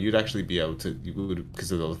 So no, you'd actually be able to. You would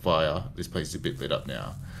because of the fire. This place is a bit lit up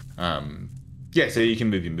now. Yeah. So you can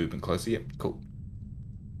move your movement closer. Yep. Cool.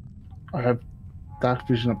 I have dark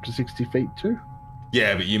vision up to 60 feet too.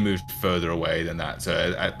 Yeah, but you moved further away than that.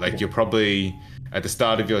 So you're probably at the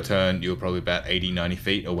start of your turn, you were probably about 80, 90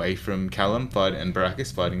 feet away from Callum and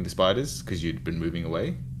Barakus fighting the spiders because you'd been moving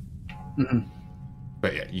away. Mm-hmm.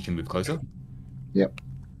 But yeah, you can move closer. Yep.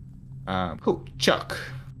 Cool. Chuck.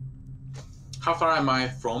 How far am I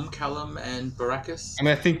from Callum and Barakus? I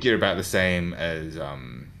mean, I think you're about the same as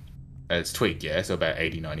Tweek, yeah? So about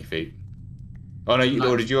 80, 90 feet. Oh, no, you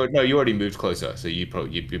already moved closer, so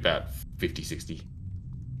you'd be about 50, 60.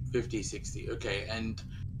 50, 60, okay. And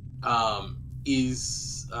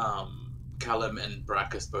is Callum and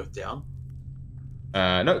Barakus both down?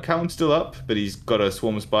 No, Callum's still up, but he's got a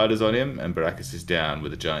swarm of spiders on him, and Barakus is down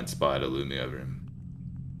with a giant spider looming over him.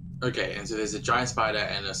 Okay, and so there's a giant spider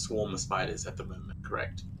and a swarm of spiders at the moment,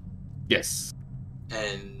 correct? Yes.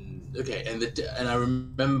 And okay, and I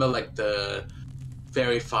remember like the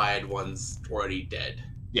fairy fired one's already dead.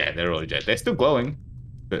 Yeah, they're already dead. They're still glowing,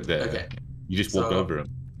 but okay. You just walked over them.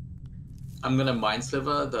 I'm gonna mind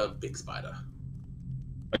sliver the big spider.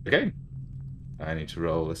 Okay. I need to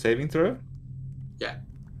roll a saving throw. Yeah.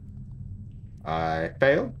 I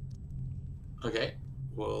fail. Okay.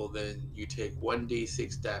 Well, then you take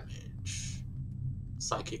 1d6 damage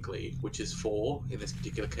psychically, which is 4 in this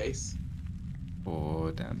particular case.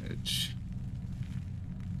 4 damage.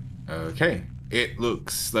 Okay. It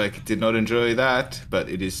looks like it did not enjoy that, but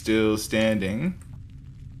it is still standing.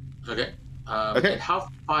 Okay. Okay. And how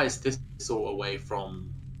far is Thistle away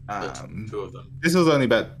from the two of them? This was only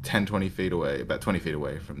about 10, 20 feet away, about 20 feet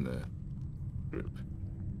away from the group.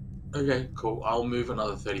 Okay, cool. I'll move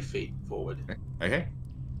another 30 feet forward. Okay.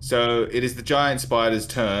 So it is the giant spider's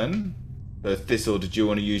turn. Thistle, did you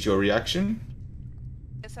want to use your reaction?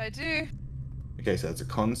 Yes, I do. Okay, so that's a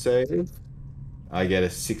con save. I get a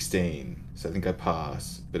 16, so I think I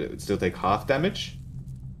pass, but it would still take half damage.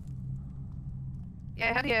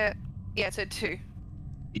 Yeah, how do you... Yeah, so 2.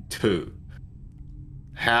 2.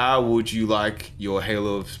 How would you like your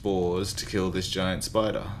halo of spores to kill this giant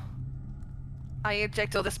spider? I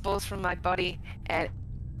eject all the spores from my body, and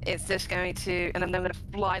it's just going to... And I'm going to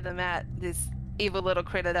fly them at this evil little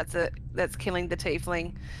critter that's killing the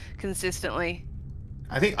tiefling consistently.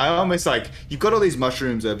 I think I almost you've got all these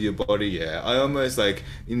mushrooms over your body, yeah. I almost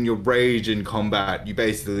in your rage in combat, you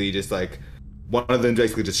basically just one of them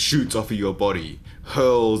basically just shoots off of your body,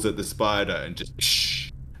 hurls at the spider, and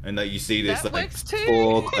just and you see this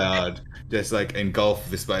spore cloud just engulf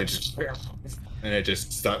the spider, and it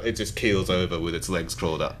just keels over with its legs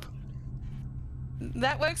crawled up.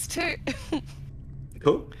 That works too.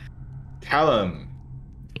 Cool. Callum.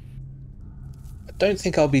 I don't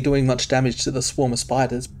think I'll be doing much damage to the swarm of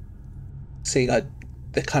spiders, seeing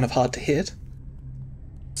they're kind of hard to hit.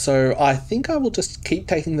 So I think I will just keep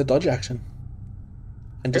taking the dodge action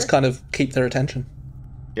and just kind of keep their attention.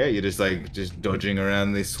 Yeah, you're just dodging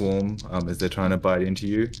around this swarm as they're trying to bite into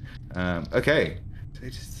you. Okay, so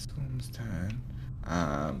it's just the swarm's turn.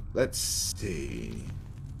 Let's see.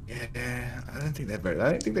 Yeah, I don't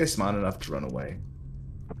think they're smart enough to run away.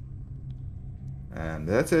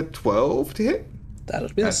 That's a 12 to hit. That'll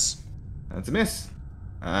miss. That's a miss.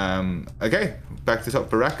 Okay, back to top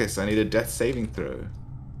Barakus. I need a death saving throw.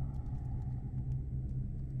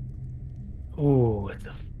 Oh, it's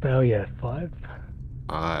a failure. 5.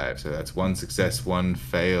 5, so that's 1 success, 1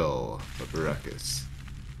 fail for Barakus.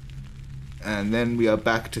 And then we are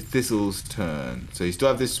back to Thistle's turn. So you still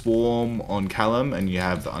have this swarm on Callum, and you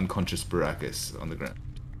have the unconscious Barakus on the ground.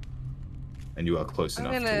 And you are close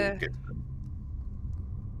enough to get them.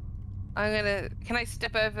 Can I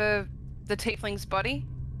step over the tiefling's body?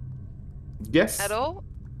 Yes. At all?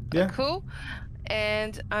 Yeah. Cool.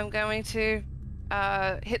 And I'm going to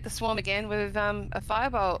hit the swarm again with a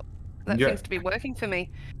firebolt. That seems to be working for me.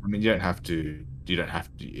 I mean, you don't have to.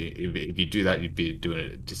 If you do that, you'd be doing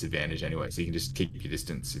it at disadvantage anyway. So you can just keep your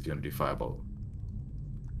distance if you want to do firebolt.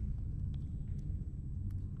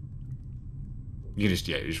 You can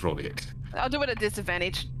just roll the hit. I'll do it at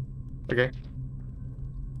disadvantage. Okay.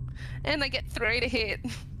 And I get 3 to hit.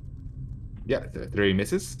 Yeah, 3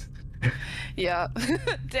 misses. Yeah.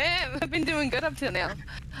 Damn, I've been doing good up till now.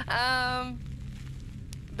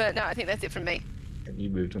 But no, I think that's it from me. And you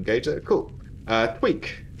move to engage it. Cool. Tweek.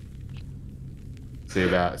 So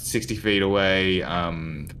about 60 feet away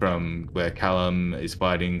from where Callum is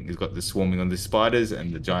fighting. He's got the swarming on the spiders,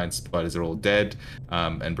 and the giant spiders are all dead.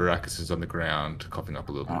 And Barakus is on the ground, coughing up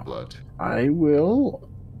a little bit of blood. I will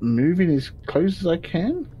move in as close as I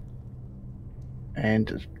can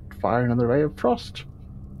and fire another ray of frost.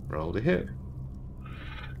 Roll to hit.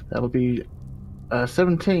 That'll be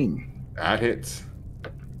 17. That hits.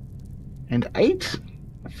 And 8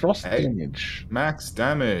 frost damage. Max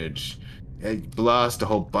damage. Yeah, you blast a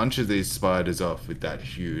whole bunch of these spiders off with that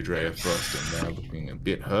huge ray of frost, and they're looking a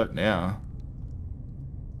bit hurt now.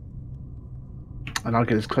 And I'll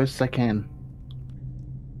get as close as I can.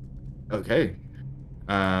 Okay.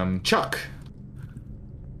 Chuck.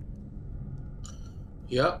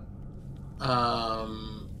 Yep. I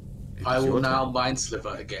will now Mind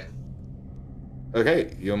Sliver again.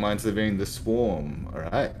 Okay, you're Mind Slivering the swarm.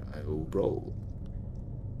 Alright, I will roll.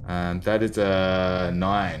 That is a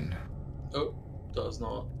 9. Oh, does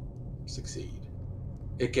not succeed.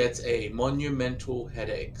 It gets a monumental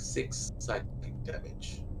headache, 6 psychic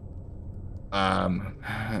damage.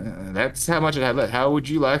 That's how much it had left. How would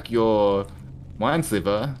you like your Mind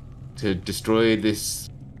Sliver to destroy the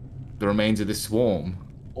remains of this swarm?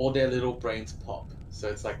 All their little brains pop, so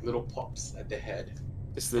it's like little pops at their head,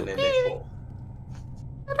 Just and then they fall.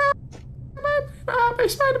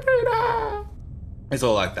 It's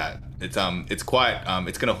all like that. It's quite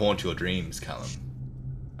it's gonna haunt your dreams, Callum.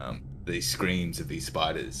 These screams of these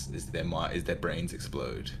spiders as their brains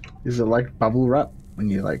explode. Is it like bubble wrap when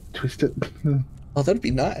you like twist it? Oh, that'd be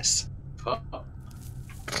nice.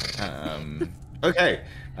 Okay,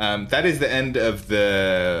 that is the end of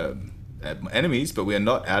the enemies, but we are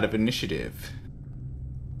not out of initiative.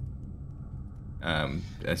 What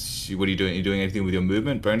are you doing? Are you doing anything with your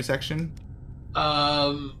movement bonus action?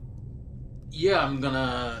 Yeah, I'm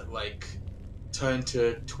gonna turn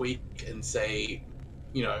to Tweak and say,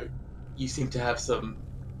 you seem to have some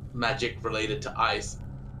magic related to ice.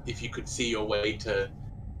 If you could see your way to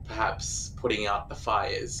perhaps putting out the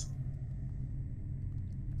fires.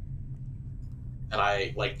 And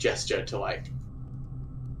I gesture to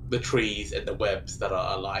the trees and the webs that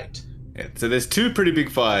are alight. Yeah, so there's 2 pretty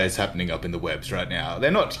big fires happening up in the webs right now.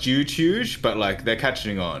 They're not huge, but they're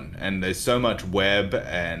catching on. And there's so much web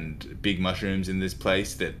and big mushrooms in this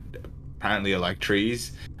place that apparently are like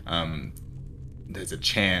trees. There's a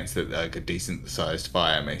chance that a decent sized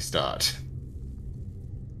fire may start.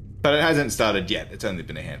 But it hasn't started yet. It's only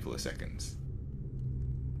been a handful of seconds.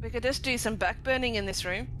 We could just do some backburning in this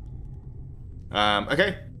room.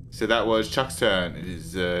 Okay. So that was Chuck's turn.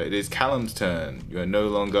 It is Callum's turn. You are no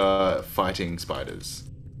longer fighting spiders.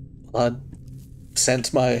 I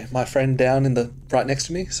sent my friend down right next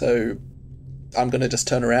to me, so I'm gonna just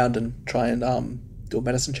turn around and try and do a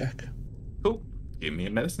medicine check. Cool. Give me a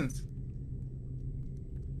medicines.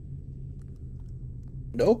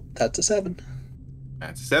 Nope, that's a 7.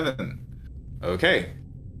 That's a 7. Okay.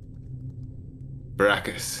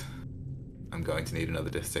 Barakus. I'm going to need another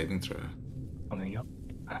death saving throw. Coming up.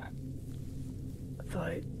 That's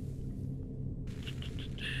right.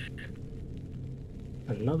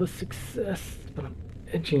 Another success, but I'm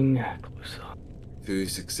edging closer. 2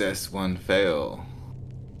 success, 1 fail.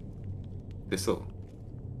 Thistle.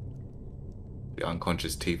 The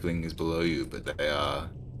unconscious tiefling is below you, but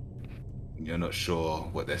you're not sure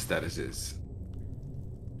what their status is.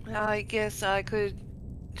 I guess I could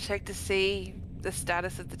check to see the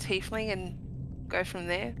status of the tiefling and go from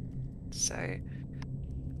there. So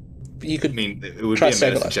You could it would be a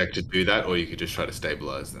medicine check to do that, or you could just try to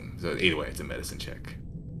stabilize them. So either way, it's a medicine check.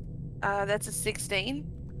 That's a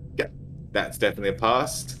 16. Yeah, that's definitely a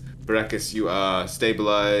pass. Barakus, you are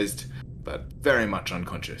stabilized, but very much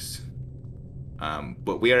unconscious.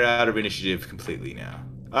 But we are out of initiative completely now.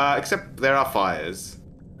 Except there are fires.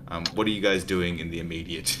 What are you guys doing in the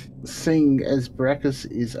immediate? Seeing as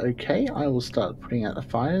Barakus is okay, I will start putting out the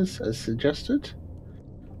fires as suggested.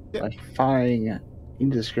 Yep. By firing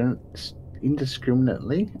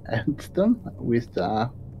indiscriminately at them with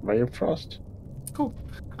Ray of Frost. Cool.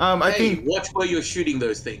 I think watch where you're shooting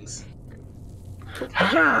those things.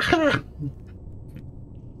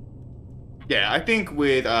 Yeah, I think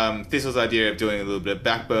with Thistle's idea of doing a little bit of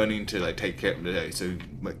backburning to take care,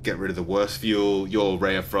 get rid of the worst fuel, your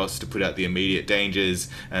Ray of Frost to put out the immediate dangers,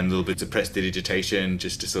 and a little bit of prestidigitation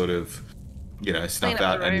just to sort of, snuff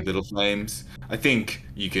out any little flames. I think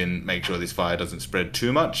you can make sure this fire doesn't spread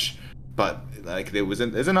too much, but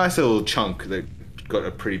there's a nice little chunk that got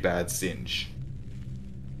a pretty bad singe.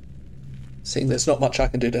 Seeing there's not much I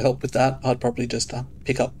can do to help with that, I'd probably just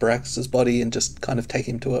pick up Barakus' body and just kind of take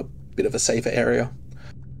him to a bit of a safer area.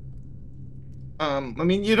 I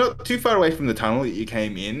mean, you're not too far away from the tunnel that you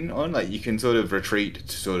came in on. Like, you can sort of retreat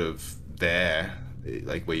to sort of there,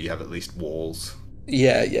 like where you have at least walls.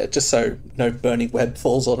 Yeah, just so no burning web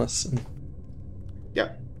falls on us.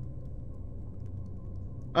 Yeah.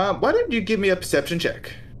 Why don't you give me a perception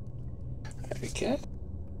check? Okay.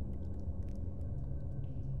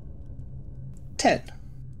 10.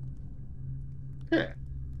 Yeah.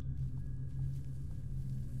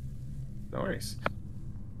 No worries.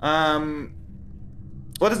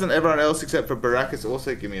 Why doesn't everyone else except for Barakus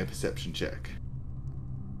also give me a perception check?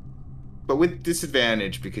 But with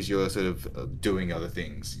disadvantage because you're sort of doing other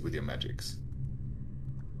things with your magics.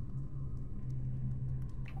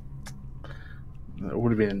 It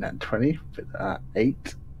would have been a nat 20, but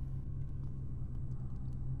 8.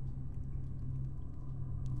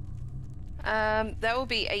 That will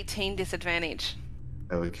be 18 disadvantage.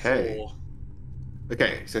 Okay. 4.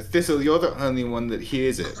 Okay, so Thistle, you're the only one that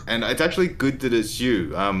hears it, and it's actually good that it's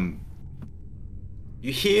you.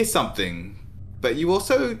 You hear something, but you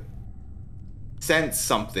also sense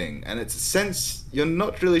something, and it's a sense you're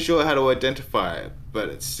not really sure how to identify it, but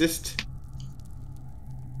it's just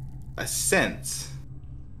a sense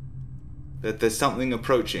that there's something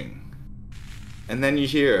approaching, and then you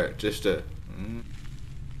hear it, just a.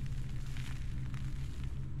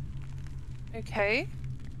 Okay.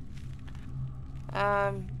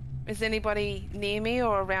 Is anybody near me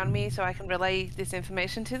or around me so I can relay this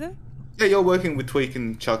information to them? Yeah, you're working with Tweek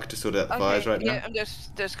and Chuck to sort out the fires right yeah, now. I'm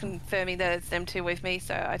just confirming that it's them two with me,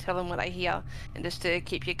 so I tell them what I hear and just to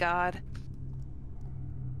keep your guard.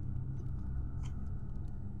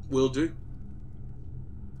 Will do.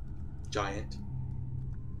 Giantess,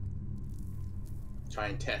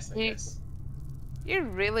 I guess. You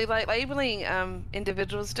really like labeling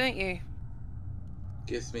individuals, don't you?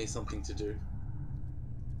 Gives me something to do.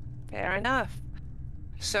 Fair enough.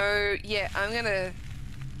 So yeah, I'm gonna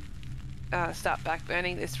start back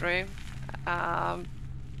burning this room.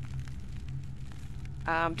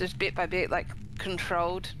 Just bit by bit, like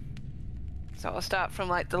controlled. So I'll start from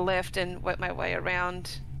like the left and work my way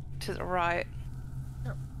around to the right.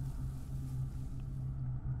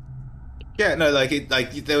 Yeah, no, like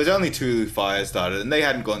there was only 2 fires started, and they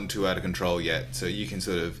hadn't gotten too out of control yet. So you can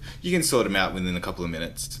sort them out within a couple of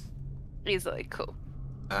minutes. Easily, cool.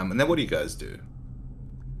 And then what do you guys do?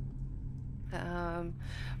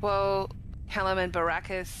 Well, Callum and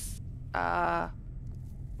Barakus kind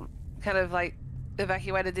of like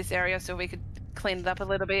evacuated this area so we could clean it up a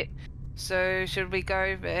little bit. So should we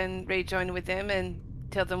go and rejoin with them and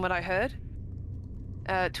tell them what I heard?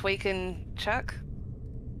 Tweek and Chuck?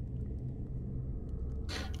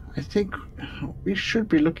 I think we should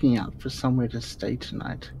be looking out for somewhere to stay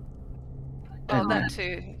tonight. Oh, that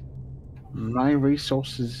too. My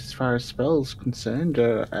resources as far as spells concerned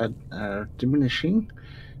are diminishing,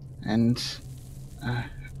 and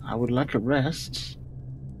I would like a rest.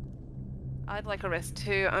 I'd like a rest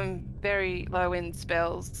too. I'm very low in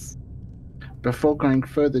spells. Before going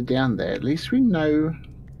further down there, at least we know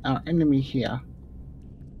our enemy here.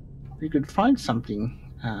 We could find something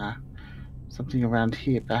around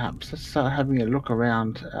here, perhaps. Let's start having a look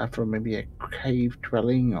around for maybe a cave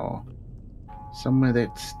dwelling or somewhere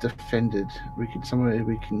that's defended. Somewhere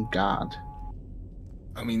we can guard.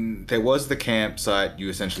 I mean, there was the campsite you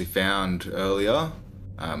essentially found earlier,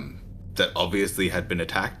 that obviously had been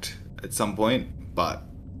attacked at some point, but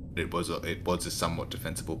it was a somewhat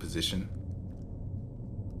defensible position.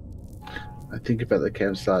 I think about the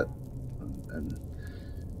campsite, and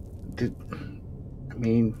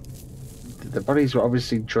the bodies were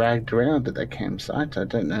obviously dragged around at that campsite. I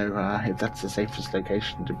don't know if that's the safest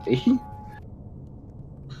location to be.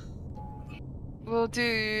 Well,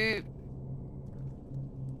 do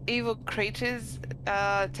evil creatures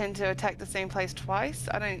tend to attack the same place twice?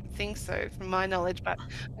 I don't think so, from my knowledge, but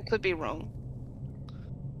I could be wrong.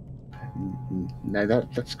 No,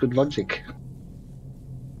 that's good logic.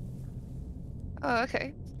 Oh,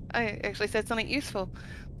 okay. I actually said something useful.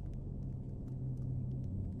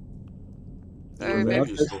 So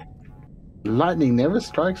maybe, Lightning never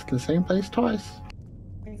strikes in the same place twice.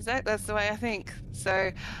 exactly, that's the way I think.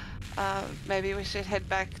 So maybe we should head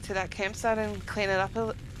back to that campsite and clean it up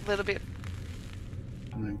a little bit.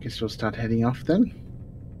 I guess we'll start heading off then.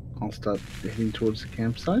 I'll start heading towards the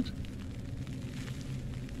campsite.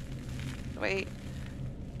 Wait.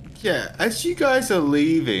 Yeah, as you guys are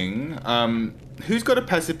leaving, who's got a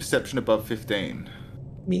passive perception above 15?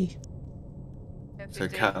 Me. So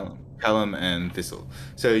Callum and Thistle.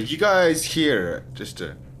 So you guys hear just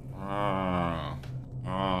a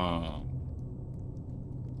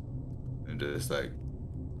and just like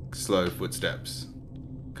slow footsteps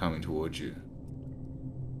coming towards you.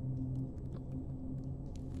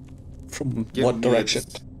 From what direction?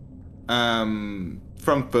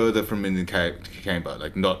 From further from in the chamber,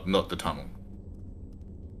 like not the tunnel.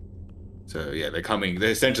 So yeah, they're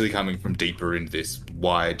essentially coming from deeper into this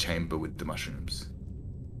wide chamber with the mushrooms.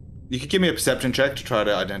 You could give me a perception check to try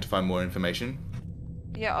to identify more information.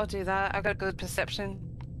 Yeah, I'll do that. I got a good perception.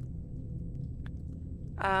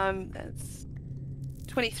 That's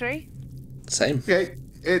 23. Same. Okay,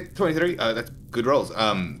 23. That's good rolls.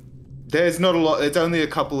 There's not a lot. It's only a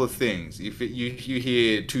couple of things. You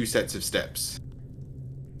hear two sets of steps.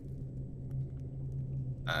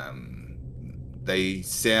 They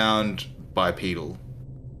sound bipedal.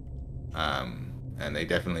 And they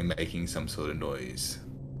definitely making some sort of noise.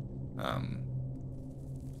 And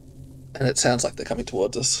it sounds like they're coming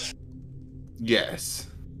towards us. Yes.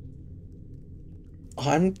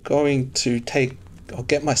 I'm going to I'll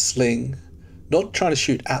get my sling, not trying to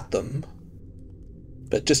shoot at them,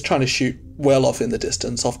 but just trying to shoot well off in the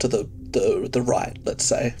distance, off to the right, let's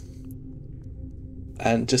say.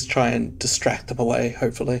 And just try and distract them away,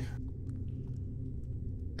 hopefully.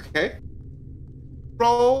 Okay.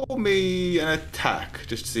 Roll me an attack,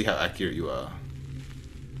 just to see how accurate you are.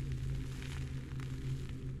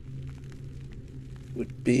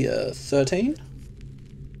 Would be a 13.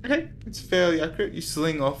 Okay, it's fairly accurate. You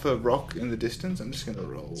sling off a rock in the distance. I'm just going to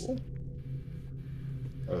roll.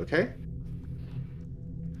 Okay.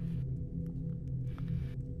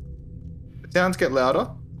 The sounds get louder.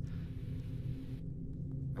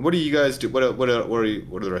 And what do you guys do? What are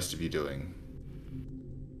the rest of you doing?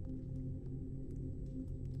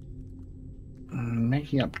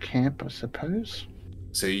 Making up camp, I suppose.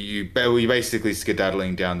 So you're basically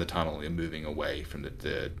skedaddling down the tunnel. You're moving away from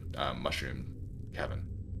the mushroom cavern.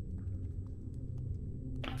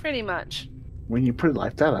 Pretty much. When you put it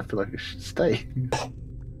like that, I feel like it should stay.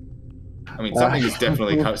 I mean, something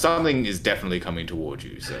is definitely coming towards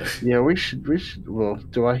you. So yeah, we should. Well,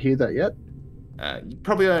 do I hear that yet? You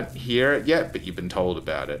probably don't hear it yet, but you've been told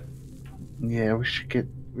about it. Yeah, we should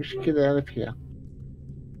get out of here.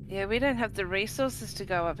 Yeah, we don't have the resources to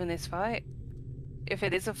go up in this fight. If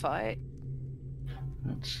it is a fight.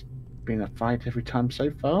 It's been a fight every time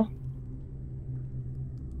so far.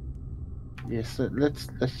 Yes, let's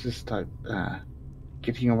just start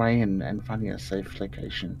getting away and finding a safe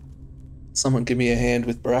location. Someone give me a hand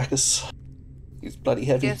with Barakus. He's bloody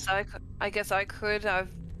heavy. Yes, I guess I could. I've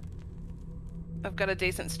got a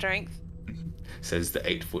decent strength. Says the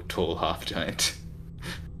 8-foot-tall half-giant.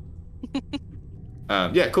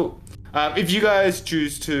 Yeah, cool. If you guys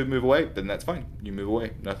choose to move away, then that's fine. You move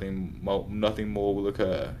away. Nothing more will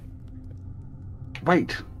occur.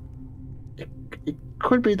 Wait. It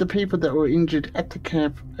could be the people that were injured at the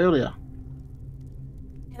camp earlier.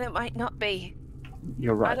 And it might not be.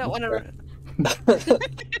 You're right. I don't want to...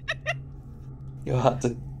 You're hard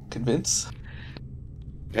to convince.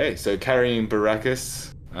 Okay, so carrying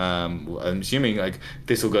Barakus, I'm assuming like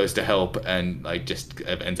Thistle goes to help and like just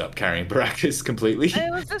ends up carrying Barakus completely. I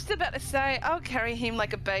was just about to say, I'll carry him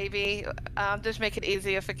like a baby. Just make it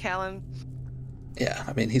easier for Callum. Yeah,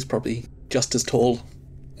 I mean, he's probably just as tall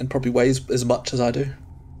and probably weighs as much as I do.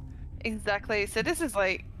 Exactly. So this is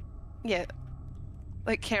like, yeah,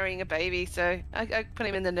 like carrying a baby. So I put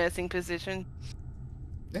him in the nursing position.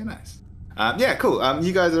 Yeah, nice. Yeah, cool.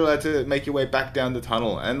 You guys are allowed to make your way back down the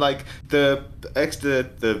tunnel, and like the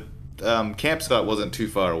campsite wasn't too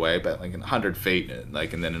far away, but like 100 feet, and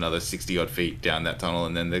then another 60 odd feet down that tunnel,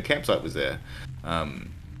 and then the campsite was there.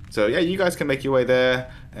 So yeah, you guys can make your way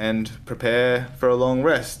there and prepare for a long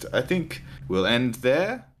rest. I think we'll end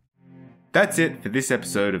there. That's it for this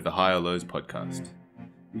episode of the High or Lows podcast.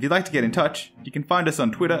 If you'd like to get in touch, you can find us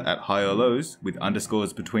on Twitter at High or Lows with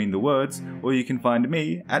underscores between the words, or you can find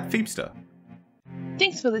me at Feepster.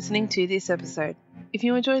 Thanks for listening to this episode. If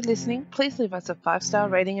you enjoyed listening, please leave us a 5-star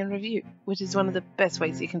rating and review, which is one of the best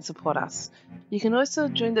ways you can support us. You can also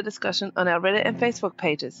join the discussion on our Reddit and Facebook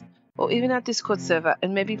pages, or even our Discord server,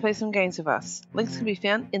 and maybe play some games with us. Links can be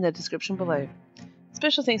found in the description below.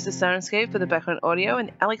 Special thanks to Sirenscape for the background audio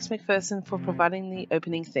and Alex McPherson for providing the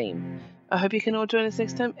opening theme. I hope you can all join us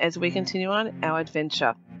next time as we continue on our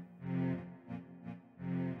adventure.